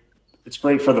great. It's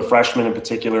great for the freshmen in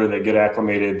particular. They get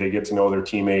acclimated. They get to know their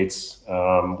teammates.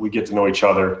 We get to know each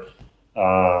other,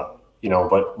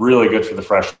 but really good for the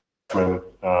freshmen.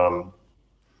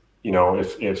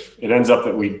 If it ends up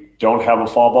that we don't have a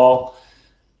fall ball,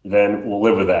 then we'll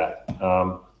live with that.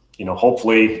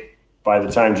 Hopefully by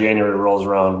the time January rolls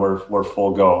around, we're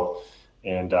full go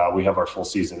and we have our full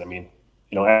season. I mean,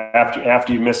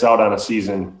 after you miss out on a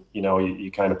season,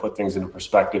 you kind of put things into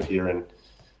perspective here and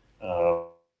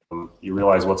you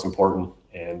realize what's important.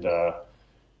 And,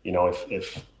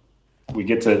 if we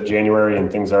get to January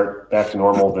and things aren't back to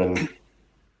normal, then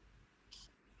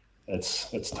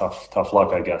it's tough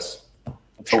luck, I guess.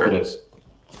 Let's hope it is.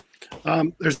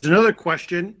 There's another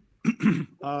question.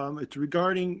 It's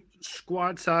regarding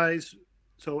squad size.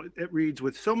 So it reads,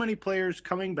 with so many players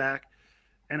coming back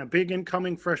and a big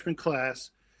incoming freshman class,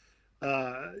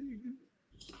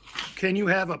 can you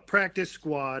have a practice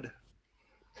squad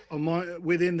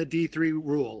within the D3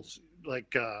 rules? Like,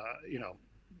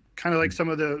 kind of like some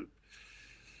of the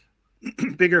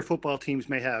bigger football teams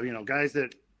may have, guys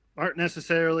that aren't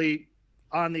necessarily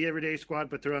on the everyday squad,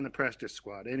 but they're on the practice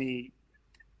squad. Any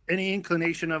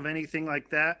inclination of anything like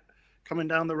that coming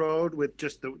down the road with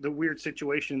just the weird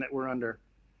situation that we're under?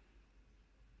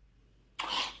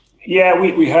 Yeah,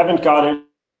 we haven't gotten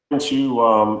into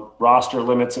roster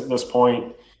limits at this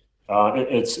point.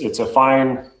 It's a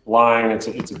fine line. It's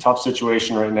a tough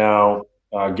situation right now,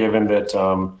 given that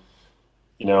I'm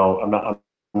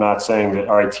not saying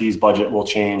that RIT's budget will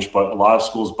change, but a lot of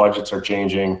schools' budgets are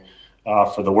changing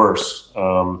for the worse.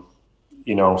 So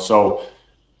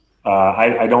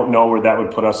I don't know where that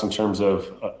would put us in terms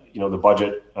of the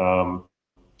budget.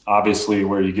 Obviously,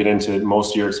 where you get into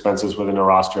most of your expenses within a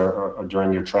roster or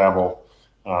during your travel.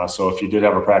 So if you did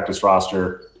have a practice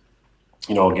roster,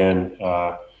 again,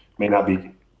 may not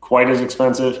be quite as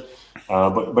expensive,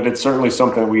 but it's certainly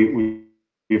something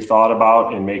we've thought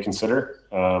about and may consider.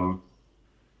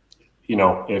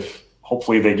 If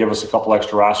hopefully they give us a couple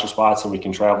extra roster spots and we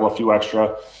can travel a few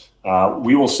extra,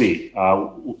 we will see.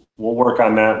 We'll work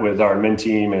on that with our admin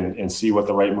team and see what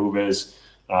the right move is.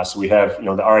 So we have,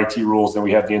 the RIT rules, then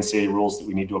we have the NCAA rules that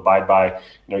we need to abide by.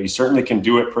 You certainly can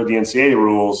do it per the NCAA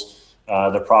rules.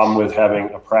 The problem with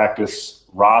having a practice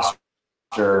roster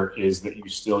is that you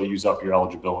still use up your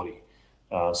eligibility.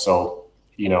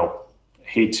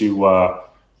 Hate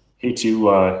to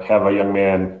have a young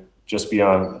man just be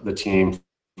on the team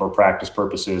for practice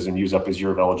purposes and use up his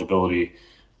year of eligibility.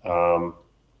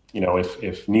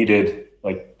 If needed,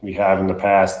 like we have in the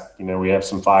past, we have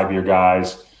some 5-year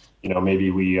guys. Maybe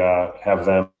we have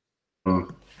them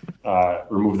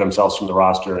remove themselves from the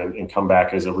roster and come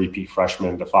back as a repeat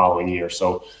freshman the following year.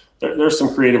 So there's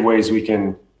some creative ways we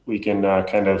can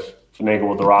kind of finagle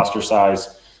with the roster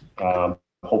size.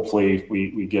 Hopefully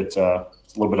we get a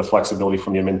little bit of flexibility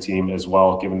from the admin team as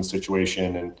well, given the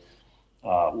situation, and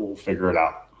we'll figure it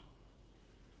out.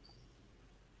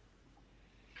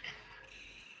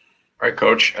 All right,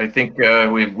 Coach. I think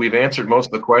we've answered most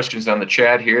of the questions on the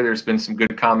chat here. There's been some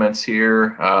good comments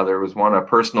here. There was a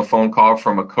personal phone call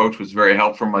from a coach was very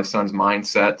helpful for my son's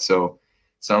mindset. So it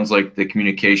sounds like the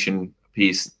communication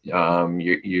piece,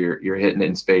 you're hitting it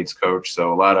in spades, Coach.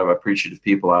 So a lot of appreciative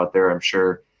people out there, I'm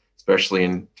sure, especially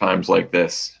in times like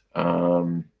this.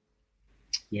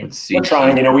 Let's see. We're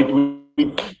trying. You know,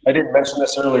 I didn't mention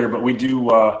this earlier, but we do.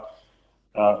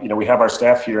 You know, we have our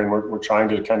staff here, and we're trying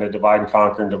to kind of divide and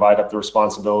conquer and divide up the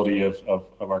responsibility of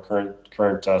our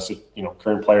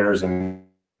current players and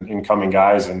incoming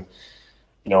guys. And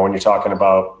you know, when you're talking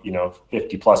about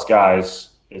 50 plus guys,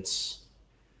 it's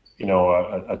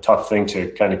a tough thing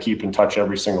to kind of keep in touch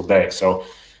every single day. So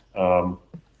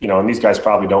and these guys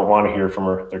probably don't want to hear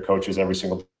from their coaches every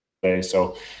single day.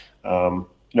 So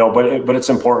but it's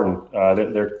important.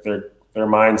 Their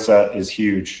mindset is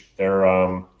huge.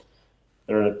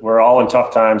 We're all in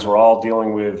tough times. We're all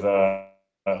dealing with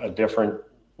a different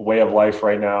way of life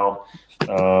right now.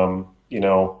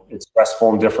 It's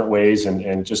stressful in different ways,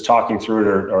 and just talking through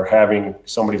it or having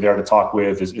somebody there to talk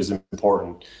with is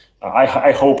important.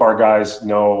 I hope our guys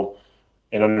know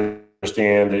and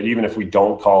understand that even if we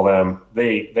don't call them,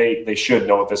 they should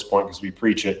know at this point, because we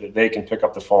preach it, that they can pick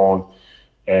up the phone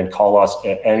and call us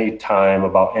at any time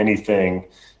about anything,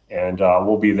 and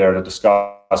we'll be there to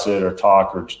discuss it or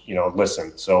talk or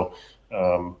listen. So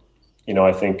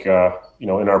I think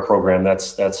in our program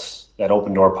that's that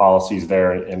open door policy is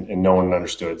there and known and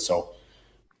understood. So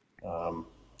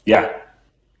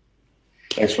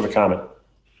thanks for the comment.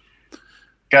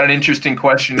 Got an interesting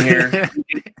question here.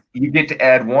 You get to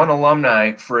add one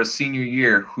alumni for a senior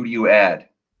year. Who do you add?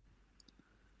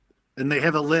 And they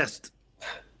have a list.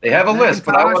 They have a list,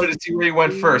 but I wanted to see where you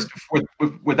went first.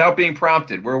 Without being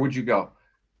prompted, where would you go?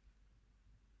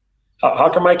 How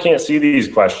come I can't see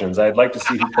these questions? I'd like to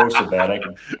see who posted that. I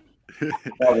can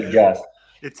probably guess.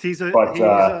 I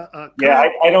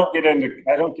don't get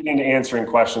into answering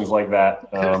questions like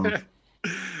that.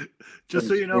 Just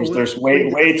so you know, there's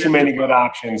way too many good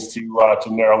options to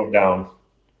narrow it down.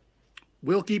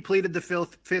 Wilkie pleaded the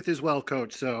fifth as well,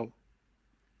 Coach. So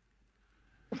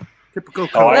typical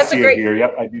coach. Oh, I see it here.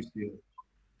 Yep, I do see it.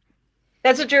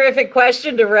 That's a terrific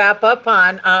question to wrap up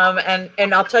on.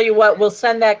 And I'll tell you what, we'll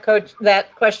send that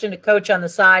question to Coach on the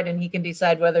side, and he can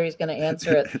decide whether he's going to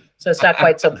answer it. So it's not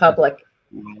quite so public.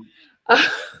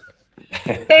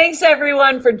 Thanks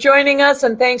everyone for joining us,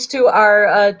 and thanks to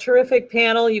our terrific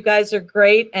panel. You guys are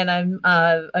great, and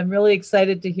I'm really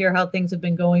excited to hear how things have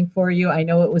been going for you. I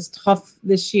know it was tough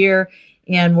this year,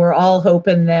 and we're all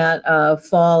hoping that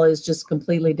fall is just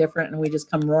completely different and we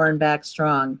just come roaring back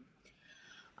strong.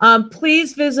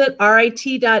 Please visit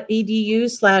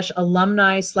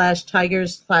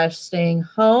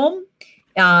rit.edu/alumni/tigers/staying-home.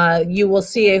 You will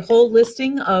see a whole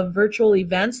listing of virtual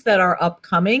events that are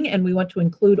upcoming, and we want to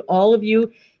include all of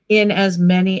you in as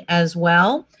many as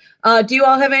well. Do you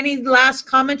all have any last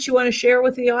comments you want to share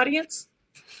with the audience?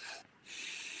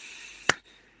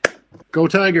 Go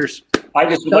Tigers. I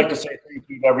just would like to say thank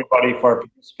you to everybody for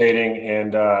participating,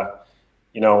 and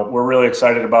we're really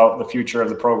excited about the future of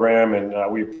the program, and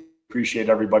we appreciate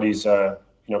everybody's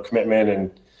commitment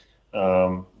and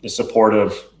the support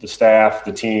of the staff,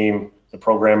 the team, the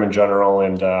program in general,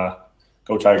 and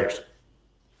go Tigers.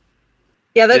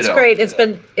 Yeah, that's great.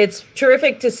 It's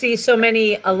terrific to see so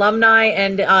many alumni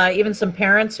and even some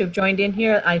parents who've joined in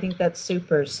here. I think that's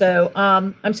super. So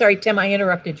I'm sorry, Tim, I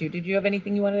interrupted you. Did you have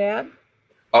anything you wanted to add?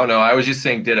 Oh, no, I was just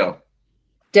saying ditto.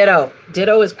 Ditto.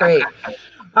 Ditto is great.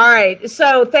 All right.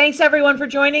 So thanks everyone for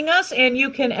joining us, and you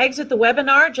can exit the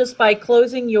webinar just by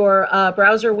closing your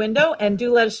browser window, and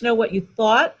do let us know what you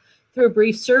thought through a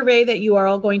brief survey that you are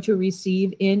all going to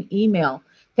receive in email.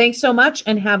 Thanks so much,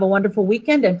 and have a wonderful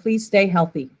weekend, and please stay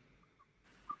healthy.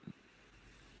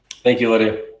 Thank you,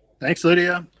 Lydia. Thanks,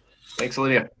 Lydia. Thanks,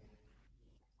 Lydia.